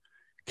about.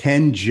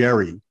 Can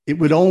Jerry, it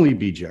would only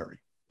be Jerry,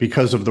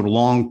 because of the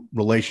long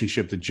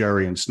relationship that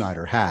Jerry and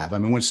Snyder have. I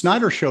mean, when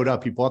Snyder showed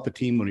up, he bought the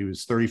team when he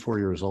was 34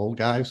 years old,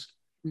 guys.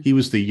 He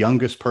was the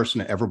youngest person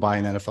to ever buy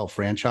an NFL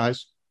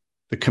franchise.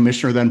 The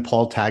commissioner then,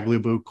 Paul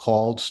Tagliabue,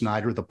 called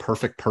Snyder the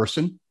perfect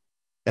person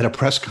at a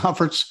press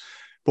conference.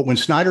 But when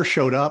Snyder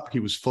showed up, he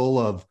was full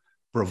of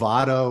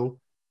bravado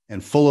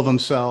and full of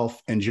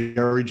himself. And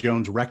Jerry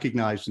Jones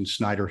recognized in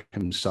Snyder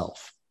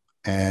himself.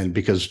 And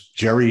because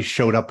Jerry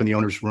showed up in the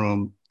owner's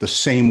room the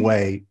same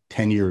way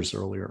 10 years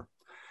earlier.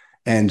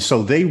 And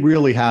so they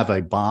really have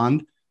a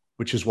bond,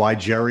 which is why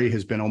Jerry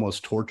has been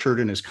almost tortured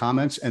in his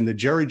comments. And the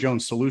Jerry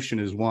Jones solution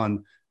is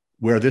one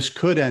where this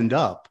could end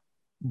up.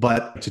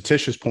 But to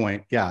Tish's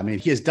point, yeah, I mean,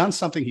 he has done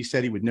something he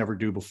said he would never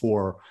do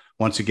before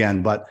once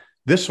again. But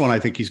this one, I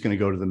think he's going to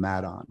go to the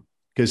mat on,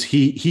 because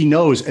he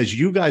knows, as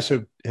you guys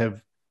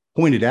have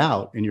pointed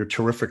out in your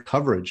terrific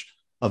coverage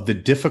of the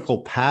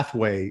difficult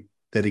pathway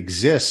that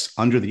exists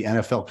under the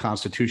NFL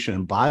Constitution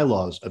and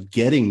bylaws of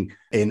getting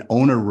an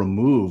owner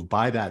removed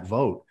by that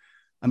vote.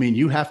 I mean,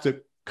 you have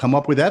to come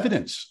up with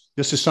evidence.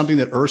 This is something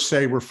that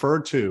Irsay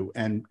referred to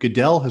and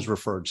Goodell has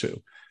referred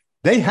to.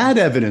 They had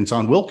evidence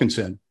on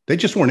Wilkinson. They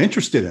just weren't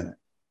interested in it.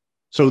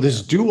 So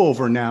this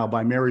do-over now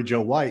by Mary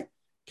Jo White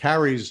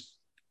carries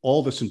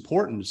all this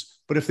importance.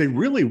 But if they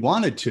really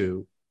wanted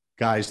to,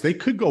 guys, they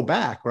could go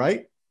back,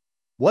 right?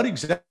 What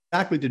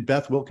exactly did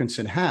Beth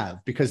Wilkinson have?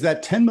 Because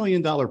that $10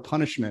 million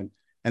punishment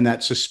and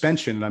that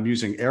suspension, and I'm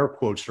using air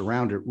quotes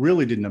around it,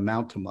 really didn't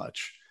amount to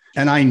much.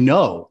 And I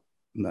know,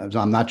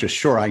 I'm not just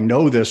sure, I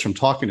know this from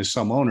talking to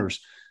some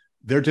owners,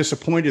 they're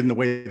disappointed in the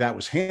way that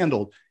was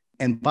handled.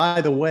 And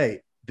by the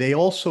way, they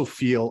also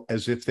feel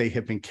as if they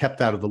have been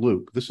kept out of the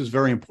loop. This is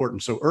very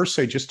important. So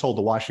Irsay just told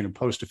the Washington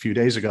Post a few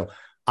days ago,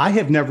 I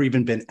have never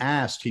even been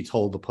asked, he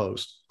told the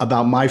Post,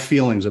 about my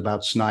feelings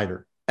about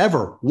Snyder,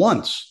 ever,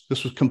 once.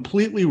 This was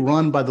completely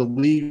run by the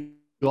league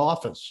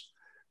office.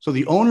 So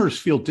the owners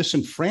feel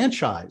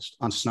disenfranchised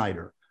on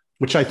Snyder,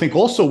 which I think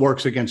also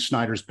works against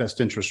Snyder's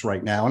best interest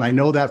right now. And I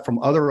know that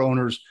from other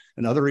owners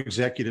and other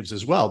executives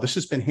as well. This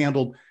has been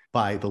handled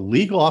by the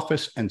league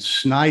office and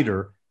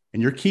Snyder,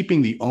 and you're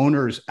keeping the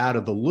owners out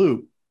of the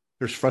loop.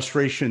 There's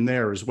frustration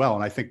there as well.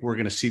 And I think we're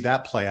going to see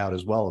that play out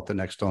as well at the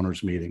next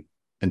owners meeting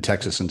in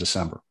Texas in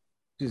December.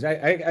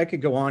 I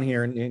could go on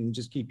here and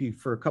just keep you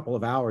for a couple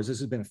of hours. This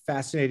has been a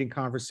fascinating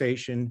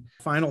conversation.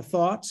 Final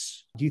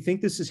thoughts? Do you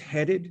think this is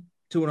headed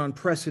to an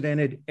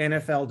unprecedented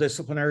NFL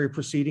disciplinary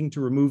proceeding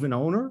to remove an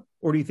owner?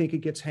 Or do you think it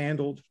gets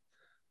handled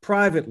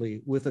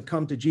privately with a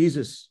come to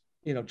Jesus,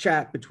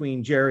 chat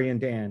between Jerry and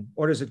Dan?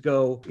 Or does it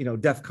go,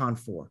 DEFCON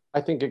 4?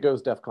 I think it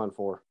goes DEFCON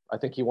 4. I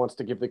think he wants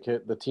to give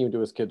the team to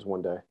his kids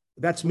one day.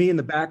 That's me in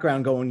the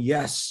background going,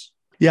 yes.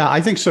 Yeah,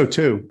 I think so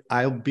too.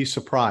 I'll be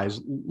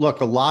surprised.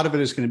 Look, a lot of it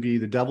is going to be,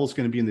 the devil's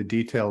going to be in the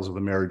details of the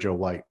Mary Jo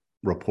White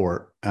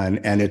report.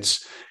 And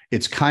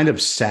it's kind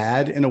of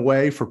sad in a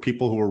way for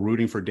people who are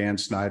rooting for Dan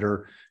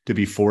Snyder to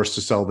be forced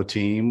to sell the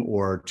team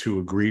or to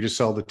agree to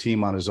sell the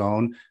team on his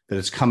own, that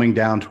it's coming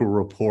down to a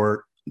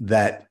report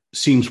that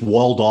seems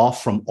walled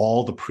off from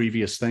all the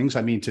previous things.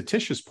 I mean, to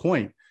Tish's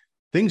point,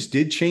 things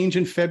did change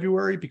in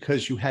February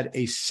because you had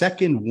a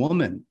second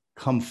woman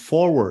come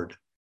forward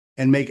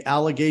and make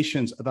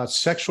allegations about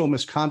sexual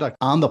misconduct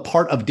on the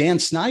part of Dan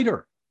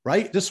Snyder,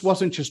 right? This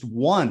wasn't just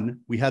one.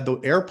 We had the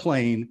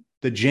airplane,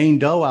 the Jane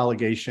Doe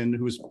allegation,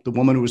 who was the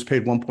woman who was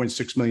paid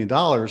 $1.6 million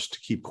to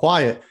keep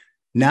quiet.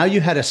 Now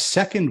you had a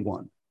second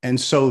one. And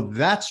so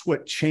that's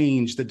what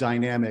changed the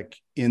dynamic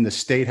in the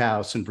State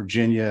House in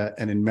Virginia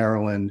and in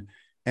Maryland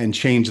and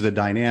changed the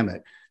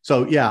dynamic.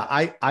 So, yeah,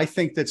 I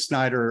think that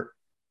Snyder,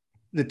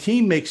 the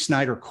team makes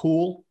Snyder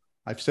cool.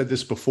 I've said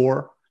this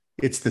before.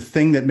 It's the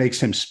thing that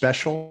makes him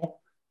special.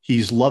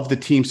 He's loved the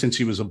team since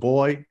he was a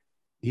boy.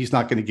 He's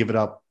not going to give it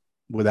up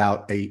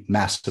without a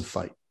massive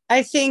fight.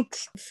 I think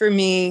for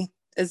me,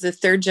 as a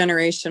third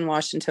generation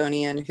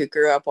Washingtonian who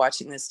grew up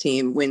watching this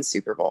team win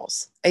Super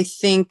Bowls, I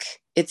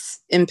think it's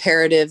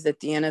imperative that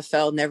the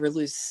NFL never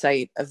lose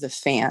sight of the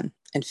fan,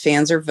 and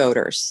fans are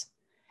voters.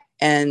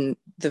 And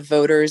the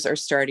voters are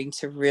starting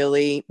to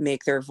really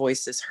make their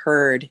voices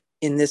heard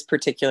in this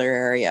particular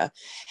area.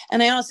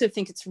 And I also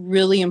think it's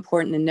really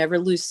important to never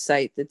lose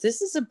sight that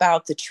this is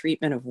about the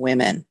treatment of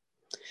women.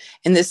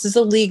 And this is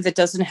a league that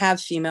doesn't have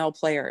female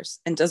players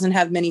and doesn't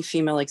have many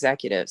female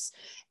executives.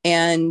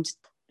 And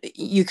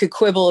you could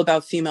quibble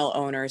about female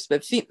owners,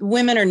 but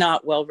women are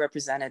not well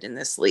represented in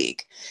this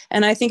league.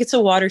 And I think it's a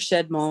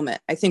watershed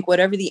moment. I think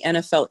whatever the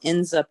NFL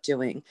ends up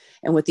doing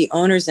and what the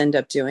owners end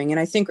up doing, and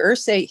I think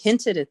Irsay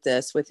hinted at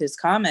this with his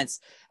comments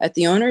at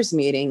the owners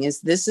meeting,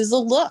 is this is a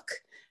look.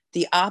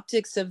 The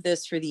optics of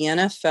this for the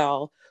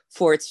NFL,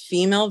 for its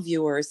female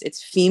viewers,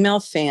 its female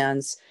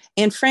fans,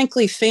 and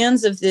frankly,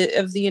 fans of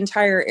the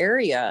entire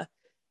area,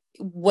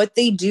 what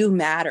they do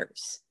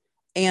matters.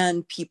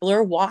 and people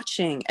are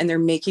watching and they're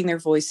making their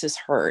voices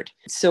heard.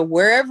 So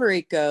wherever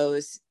it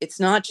goes, it's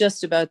not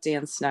just about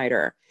Dan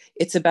Snyder.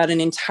 It's about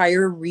an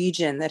entire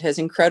region that has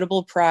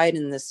incredible pride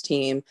in this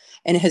team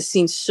and has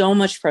seen so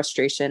much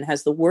frustration,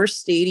 has the worst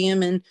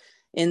stadium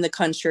in the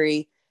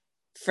country,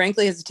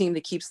 frankly, has a team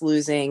that keeps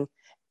losing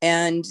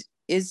and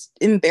is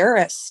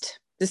embarrassed.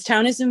 This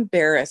town is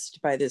embarrassed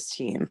by this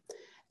team.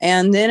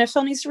 And the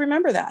NFL needs to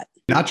remember that.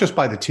 Not just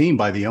by the team,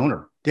 by the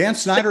owner. Dan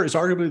Snyder is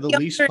arguably the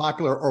least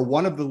popular or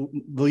one of the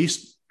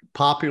least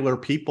popular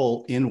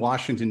people in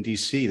Washington,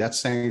 D.C. That's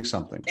saying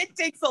something. It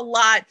takes a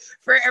lot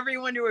for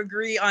everyone to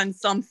agree on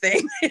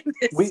something in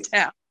this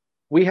town.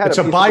 It's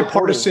a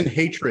bipartisan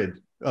hatred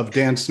of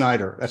Dan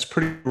Snyder. That's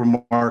pretty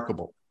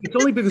remarkable. It's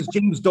only because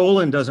James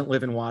Dolan doesn't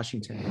live in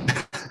Washington.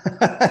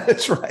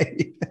 That's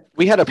right.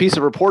 We had a piece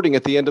of reporting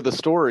at the end of the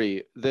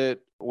story that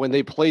when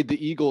they played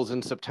the Eagles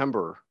in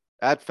September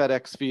at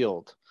FedEx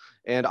Field,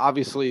 and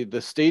obviously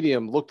the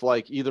stadium looked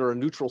like either a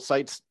neutral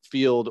site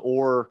field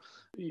or,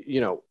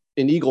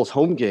 an Eagles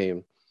home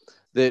game,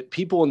 that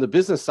people in the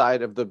business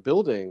side of the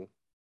building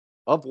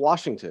of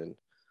Washington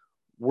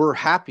were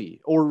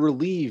happy or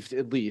relieved,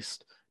 at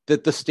least,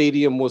 that the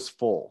stadium was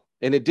full.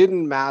 And it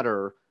didn't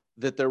matter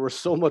that there was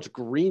so much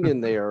green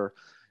in there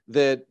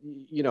that,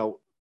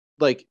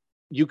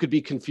 you could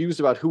be confused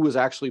about who was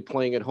actually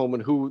playing at home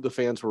and who the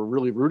fans were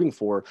really rooting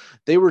for.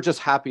 They were just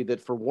happy that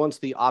for once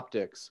the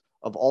optics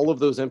of all of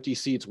those empty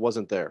seats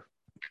wasn't there.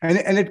 And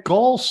it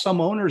galls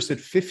some owners that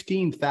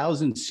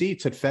 15,000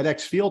 seats at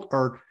FedEx Field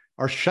are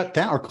shut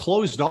down or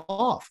closed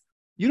off.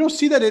 You don't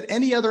see that at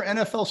any other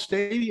NFL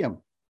stadium.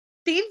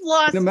 They've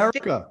lost in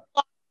America.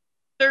 a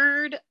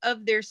third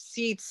of their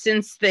seats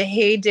since the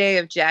heyday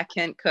of Jack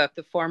Kent Cooke,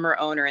 the former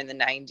owner in the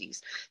 90s.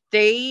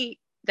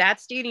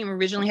 That stadium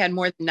originally had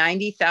more than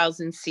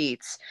 90,000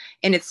 seats,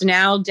 and it's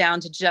now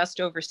down to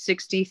just over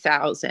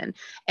 60,000.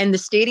 And the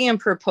stadium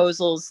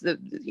proposals,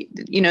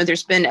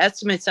 there's been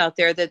estimates out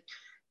there that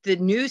the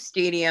new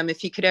stadium,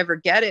 if you could ever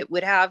get it,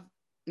 would have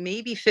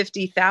maybe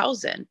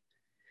 50,000.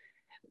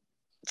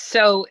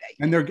 So,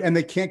 and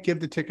they can't give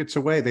the tickets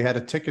away. They had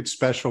a ticket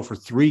special for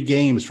 3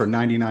 games for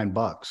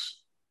 $99.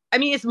 I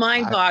mean, it's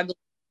mind-boggling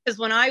because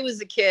when I was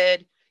a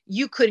kid,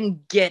 you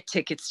couldn't get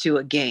tickets to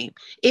a game.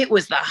 It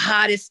was the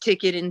hottest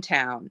ticket in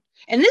town.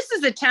 And this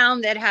is a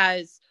town that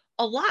has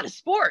a lot of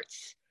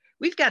sports.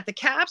 We've got the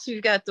Caps,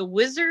 we've got the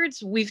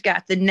Wizards, we've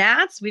got the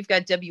Nats, we've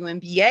got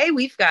WNBA,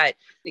 we've got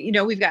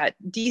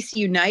DC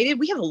United.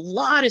 We have a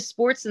lot of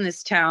sports in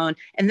this town,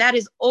 and that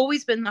has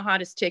always been the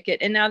hottest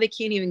ticket. And now they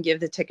can't even give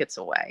the tickets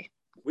away.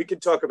 We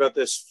could talk about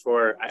this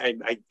for,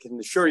 I can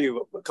assure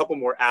you, a couple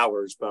more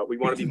hours, but we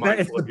want to be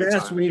mindful of your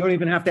time. We don't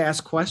even have to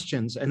ask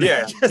questions. And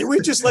we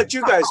just let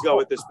you guys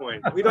go at this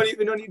point. We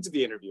don't need to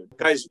be interviewed.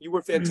 Guys, you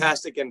were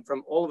fantastic. And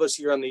from all of us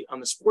here on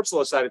the sports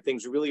law side of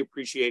things, we really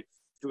appreciate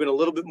doing a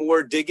little bit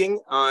more digging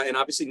and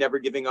obviously never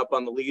giving up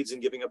on the leads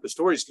and giving up the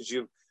stories, because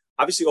you've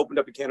obviously opened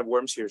up a can of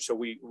worms here. So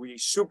we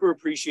super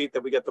appreciate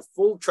that we got the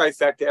full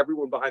trifecta,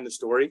 everyone behind the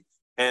story.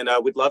 And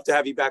we'd love to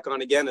have you back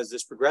on again as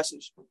this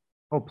progresses.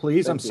 Oh,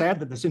 please. I'm sad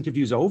that this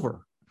interview's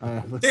over.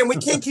 Dan, we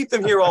can't keep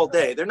them here all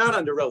day. They're not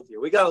under oath here.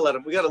 We got to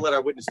let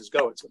our witnesses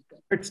go at some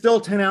point. It's still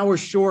 10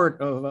 hours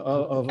short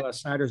of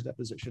Snyder's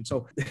deposition.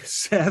 So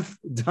Seth,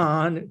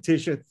 Don,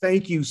 Tisha,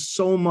 thank you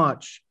so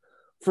much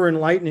for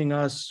enlightening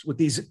us with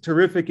these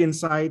terrific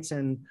insights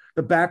and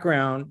the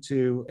background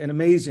to an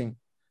amazing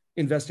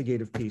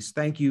investigative piece.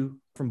 Thank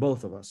you from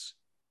both of us.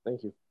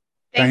 Thank you.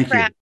 Thank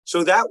you.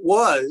 So that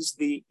was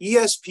the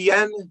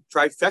ESPN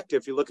trifecta.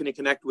 If you're looking to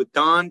connect with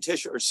Don,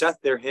 Tisha, or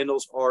Seth, their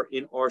handles are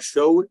in our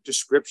show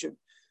description.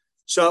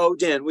 So,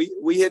 Dan,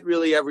 we hit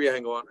really every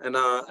angle. And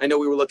I know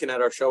we were looking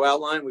at our show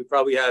outline. We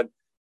probably had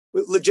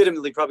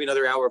legitimately probably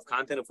another hour of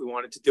content if we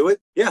wanted to do it.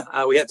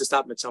 Yeah, we had to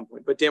stop them at some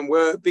point. But Dan,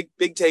 big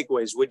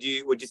takeaways. Would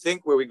you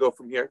think where we go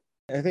from here?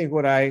 I think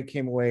what I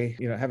came away,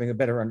 having a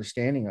better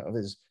understanding of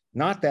is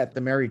not that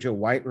the Mary Jo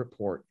White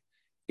report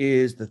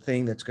is the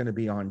thing that's going to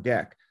be on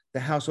deck. The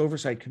House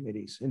Oversight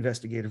Committee's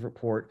investigative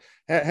report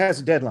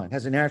has a deadline,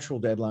 has a natural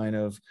deadline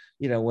of,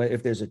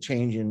 if there's a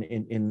change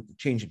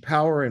in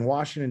power in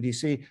Washington,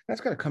 D.C.,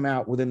 that's going to come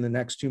out within the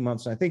next 2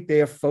 months. And I think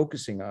they are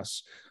focusing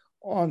us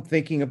on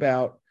thinking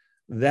about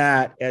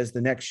that as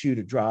the next shoe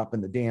to drop in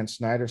the Dan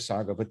Snyder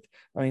saga. But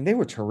I mean, they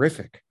were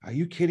terrific. Are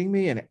you kidding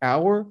me? An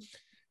hour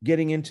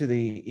getting into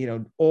the,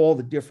 all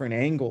the different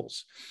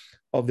angles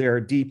of their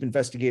deep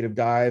investigative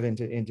dive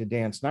into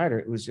Dan Snyder.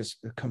 It was just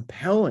a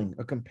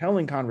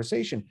compelling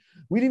conversation.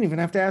 We didn't even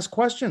have to ask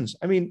questions.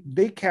 I mean,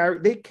 they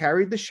carried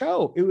the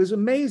show. It was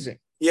amazing.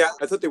 Yeah,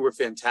 I thought they were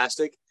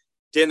fantastic.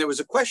 Dan, there was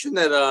a question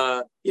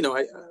that,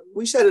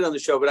 we said it on the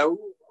show, but I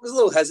was a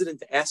little hesitant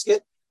to ask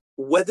it,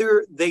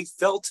 whether they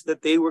felt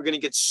that they were going to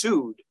get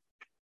sued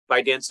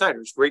by Dan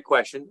Snyder. It's a great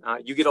question.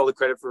 You get all the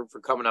credit for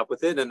coming up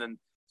with it. And then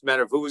it's a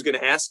matter of who was going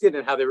to ask it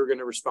and how they were going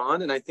to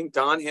respond. And I think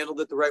Don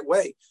handled it the right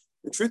way.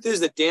 The truth is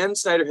that Dan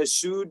Snyder has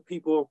sued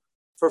people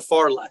for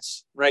far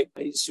less, right?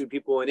 He sued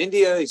people in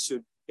India.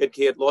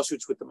 He had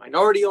lawsuits with the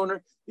minority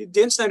owner.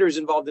 Dan Snyder is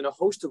involved in a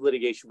host of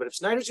litigation. But if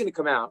Snyder's going to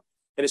come out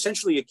and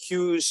essentially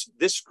accuse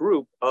this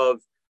group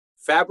of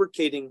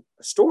fabricating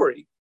a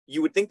story,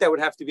 you would think that would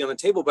have to be on the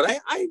table. But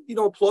I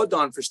applaud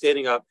Don for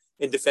standing up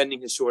and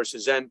defending his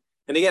sources. And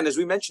again, as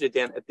we mentioned it,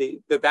 Dan, at the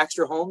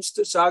Baxter Holmes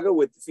saga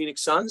with the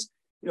Phoenix Suns,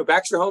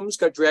 Baxter Holmes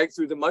got dragged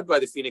through the mud by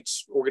the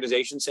Phoenix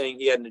organization saying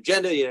he had an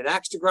agenda, he had an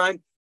axe to grind.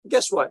 And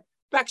guess what?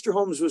 Baxter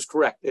Holmes was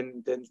correct.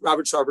 And then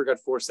Robert Sarver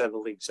got forced out of the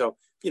league. So,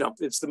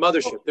 it's the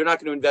mothership. They're not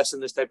going to invest in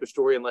this type of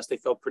story unless they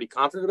felt pretty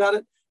confident about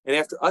it. And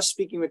after us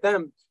speaking with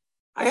them,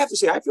 I have to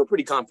say, I feel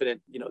pretty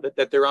confident,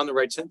 that they're on the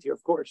right scent here,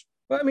 of course.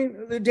 Well, I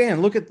mean,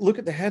 Dan, look at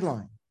the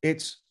headline.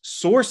 It's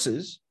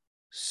sources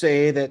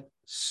say that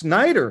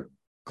Snyder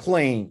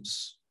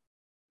claims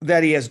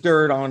that he has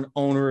dirt on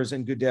owners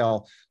and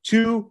Goodell.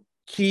 Two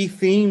key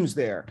themes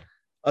there.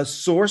 A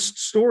sourced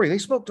story. They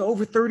spoke to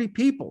over 30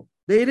 people.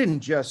 They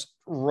didn't just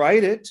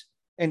write it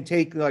and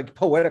take like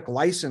poetic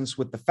license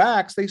with the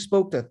facts. They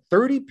spoke to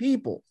 30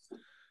 people,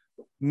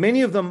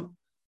 many of them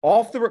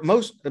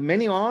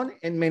many on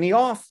and many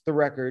off the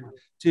record,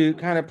 to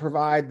kind of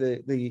provide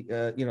the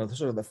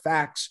sort of the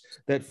facts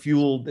that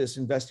fueled this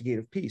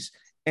investigative piece.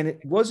 And it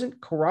wasn't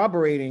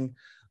corroborating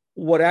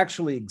what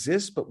actually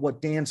exists, but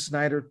what Dan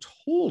Snyder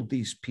told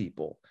these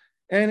people.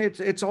 And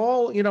it's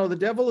all, the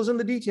devil is in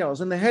the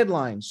details. In the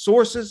headline,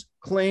 sources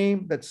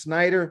claim that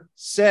Snyder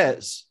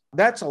says.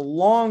 That's a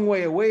long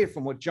way away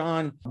from what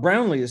John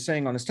Brownlee is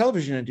saying on his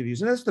television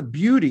interviews. And that's the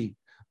beauty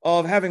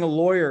of having a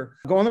lawyer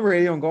go on the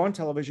radio and go on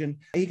television.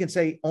 He can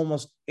say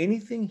almost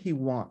anything he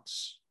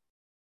wants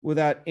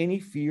without any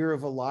fear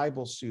of a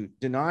libel suit.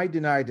 Deny,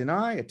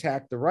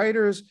 attack the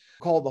writers,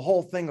 call the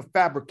whole thing a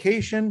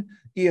fabrication.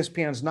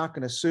 ESPN's not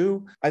going to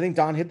sue. I think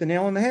Don hit the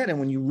nail on the head. And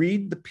when you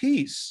read the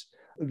piece,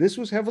 this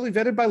was heavily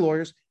vetted by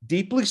lawyers,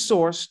 deeply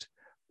sourced.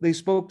 They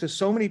spoke to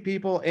so many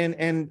people,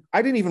 and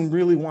I didn't even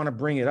really want to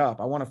bring it up.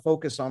 I want to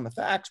focus on the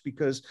facts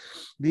because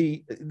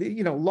the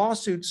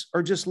lawsuits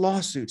are just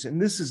lawsuits,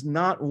 and this is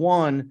not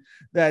one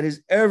that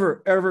is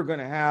ever going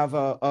to have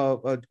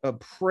a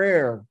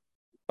prayer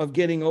of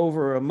getting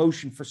over a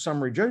motion for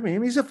summary judgment. I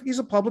mean, he's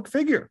a public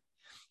figure.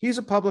 He's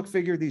a public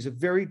figure. These are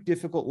very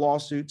difficult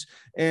lawsuits.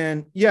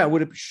 And yeah,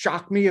 would it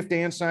shock me if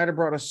Dan Snyder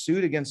brought a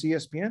suit against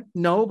ESPN?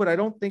 No, but I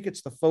don't think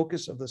it's the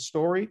focus of the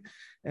story.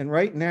 And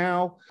right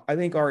now, I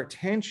think our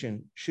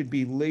attention should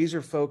be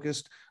laser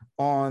focused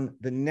on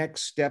the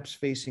next steps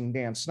facing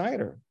Dan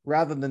Snyder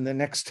rather than the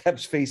next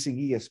steps facing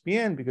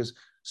ESPN, because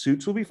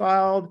suits will be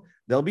filed.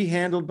 They'll be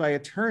handled by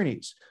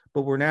attorneys.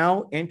 But we're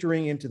now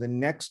entering into the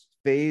next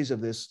phase of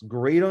this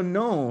great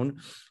unknown,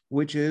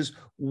 which is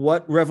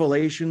what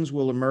revelations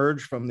will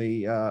emerge from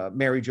the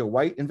Mary Jo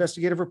White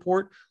investigative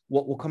report,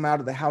 what will come out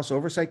of the House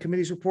Oversight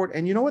Committee's report.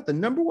 And you know what? The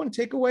number one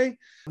takeaway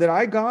that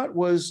I got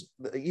was,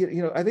 I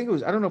think it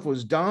was, I don't know if it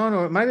was Don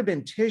or it might have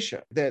been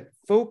Tisha, that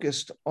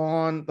focused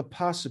on the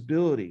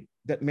possibility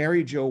that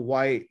Mary Jo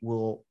White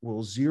will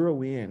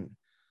zero in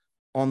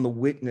on the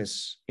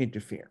witness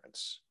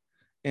interference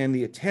and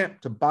the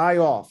attempt to buy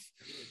off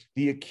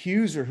the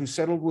accuser who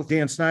settled with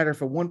Dan Snyder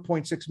for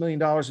 $1.6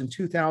 million in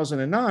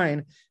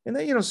 2009. And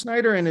then,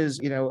 Snyder and his,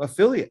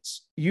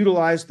 affiliates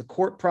utilized the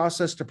court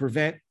process to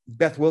prevent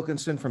Beth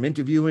Wilkinson from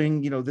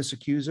interviewing, this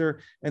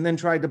accuser, and then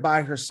tried to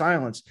buy her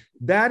silence.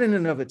 That in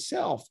and of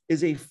itself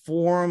is a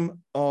form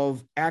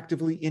of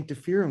actively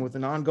interfering with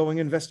an ongoing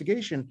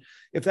investigation.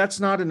 If that's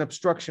not an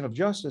obstruction of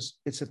justice,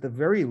 it's at the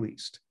very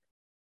least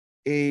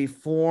a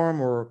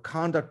form or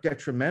conduct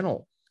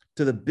detrimental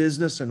to the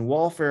business and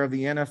welfare of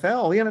the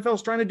NFL. The NFL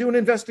is trying to do an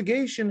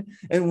investigation,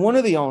 and one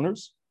of the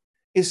owners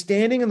is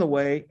standing in the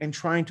way and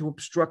trying to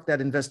obstruct that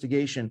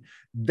investigation.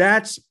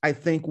 That's, I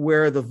think,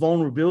 where the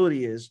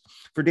vulnerability is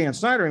for Dan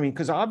Snyder. I mean,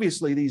 because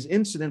obviously these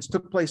incidents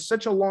took place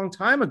such a long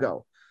time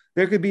ago.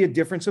 There could be a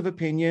difference of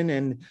opinion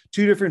and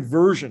two different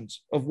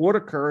versions of what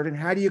occurred, and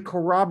how do you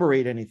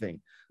corroborate anything?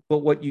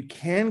 But what you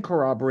can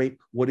corroborate,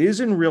 what is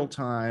in real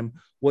time,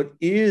 what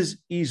is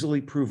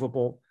easily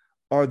provable,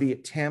 are the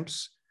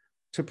attempts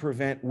to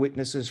prevent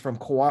witnesses from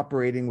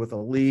cooperating with a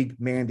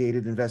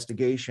league-mandated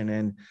investigation.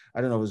 And I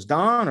don't know if it was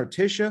Don or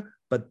Tisha,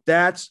 but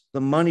that's the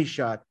money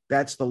shot.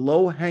 That's the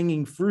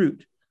low-hanging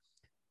fruit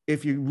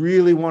if you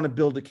really want to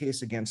build a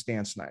case against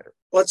Dan Snyder.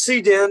 Let's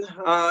see, Dan.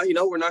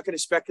 We're not going to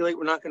speculate.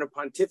 We're not going to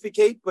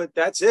pontificate, but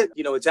that's it.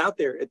 It's out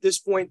there. At this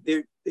point,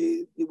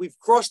 we've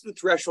crossed the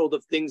threshold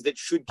of things that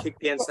should kick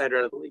Dan Snyder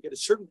out of the league. At a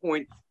certain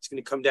point, it's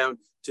going to come down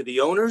to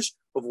the owners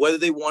of whether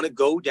they want to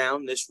go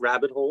down this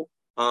rabbit hole.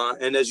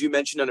 And as you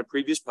mentioned on a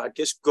previous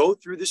podcast, go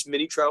through this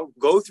mini trial,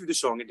 go through the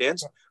song and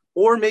dance,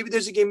 or maybe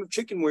there's a game of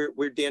chicken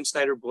where Dan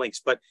Snyder blinks.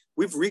 But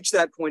we've reached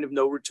that point of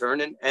no return,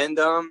 and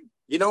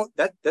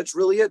that's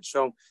really it.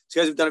 So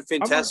these guys have done a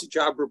fantastic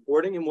job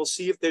reporting, and we'll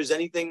see if there's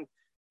anything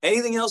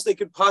else they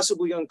could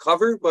possibly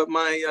uncover. But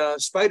my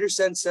spider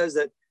sense says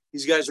that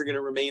these guys are going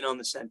to remain on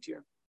the scent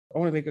here. I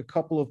want to make a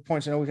couple of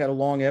points. I know we've had a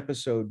long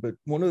episode, but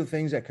one of the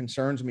things that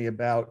concerns me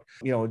about,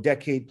 a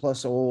decade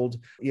plus old,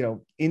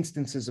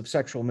 instances of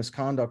sexual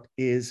misconduct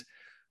is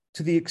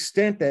to the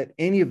extent that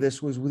any of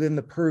this was within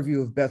the purview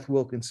of Beth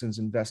Wilkinson's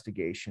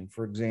investigation.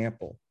 For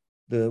example,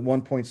 the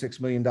 $1.6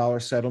 million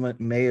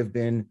settlement may have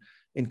been,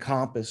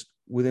 encompassed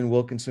within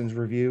Wilkinson's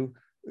review,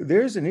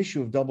 there's an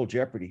issue of double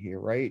jeopardy here,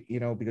 right?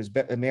 Because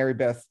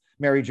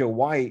Mary Jo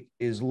White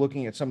is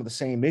looking at some of the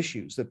same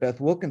issues that Beth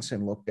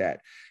Wilkinson looked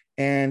at.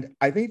 And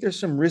I think there's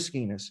some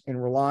riskiness in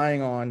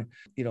relying on,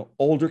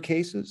 older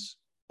cases,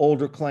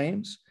 older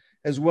claims,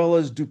 as well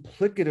as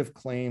duplicative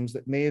claims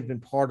that may have been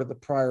part of the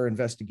prior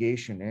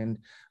investigation. And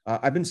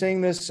I've been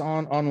saying this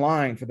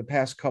online for the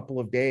past couple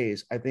of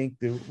days. I think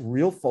the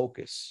real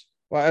focus,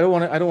 well, I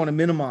don't want to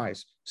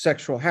minimize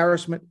sexual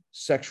harassment,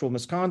 sexual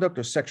misconduct,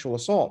 or sexual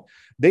assault.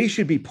 They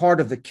should be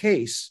part of the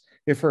case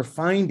if her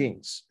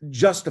findings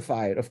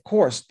justify it. Of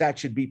course, that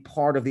should be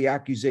part of the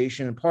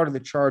accusation and part of the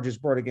charges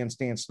brought against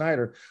Dan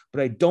Snyder.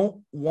 But I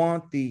don't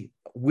want the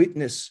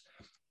witness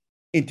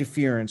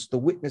interference, the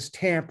witness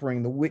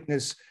tampering, the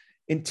witness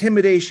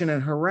intimidation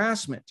and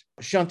harassment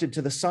shunted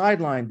to the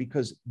sideline,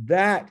 because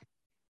that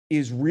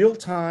is real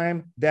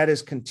time, that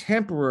is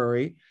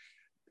contemporary,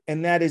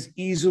 and that is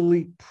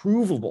easily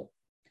provable.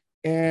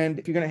 And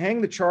if you're going to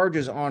hang the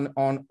charges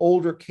on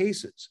older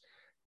cases,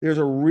 there's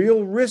a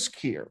real risk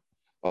here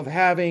of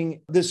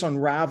having this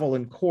unravel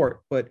in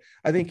court. But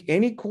I think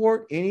any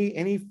court,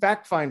 any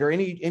fact finder,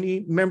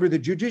 any member of the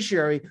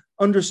judiciary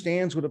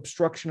understands what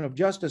obstruction of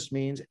justice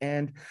means.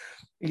 And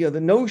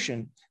the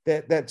notion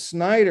that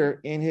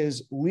Snyder and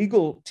his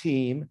legal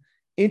team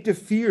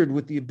interfered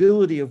with the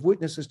ability of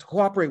witnesses to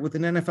cooperate with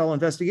an NFL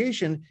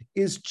investigation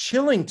is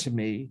chilling to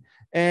me.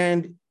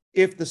 And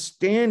if the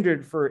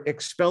standard for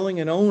expelling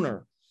an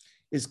owner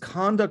is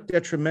conduct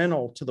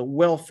detrimental to the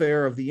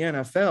welfare of the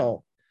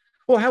NFL,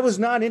 well, how is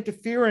not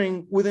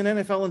interfering with an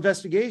NFL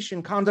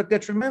investigation conduct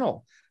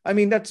detrimental? I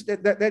mean,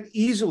 that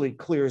easily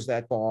clears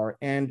that bar.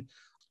 And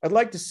I'd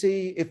like to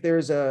see if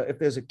there's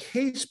a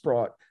case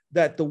brought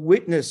that the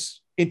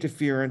witness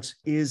interference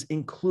is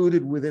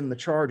included within the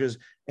charges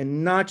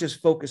and not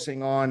just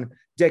focusing on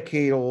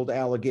decade-old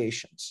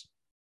allegations.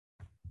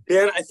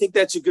 Dan, I think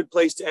that's a good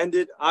place to end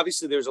it.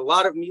 Obviously, there's a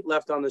lot of meat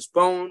left on this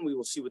bone. We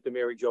will see what the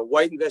Mary Jo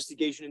White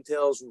investigation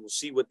entails. We will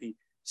see what the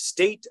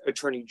state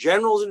attorney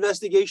general's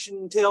investigation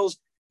entails.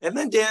 And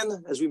then,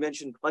 Dan, as we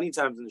mentioned plenty of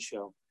times in the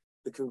show,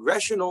 the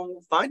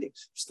congressional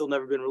findings still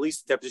never been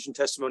released. The deposition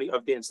testimony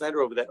of Dan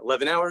Snyder over that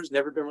 11 hours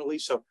never been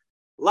released. So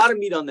a lot of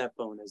meat on that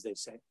bone, as they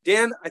say.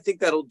 Dan, I think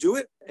that'll do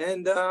it.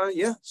 And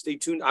stay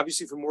tuned,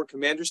 obviously, for more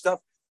Commander stuff.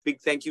 Big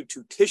thank you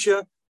to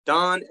Tisha,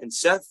 Don, and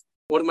Seth.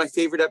 One of my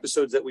favorite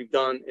episodes that we've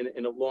done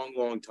in a long,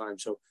 long time.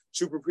 So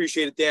super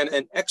appreciate it, Dan.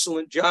 And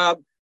excellent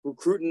job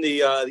recruiting the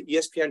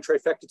ESPN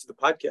trifecta to the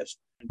podcast.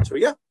 And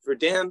so, for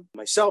Dan,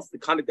 myself, the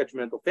Conduct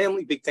Detrimental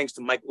family, big thanks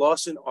to Mike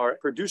Lawson, our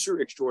producer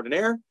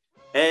extraordinaire.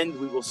 And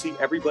we will see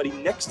everybody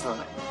next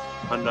time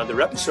on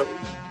another episode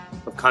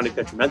of Conduct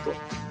Detrimental.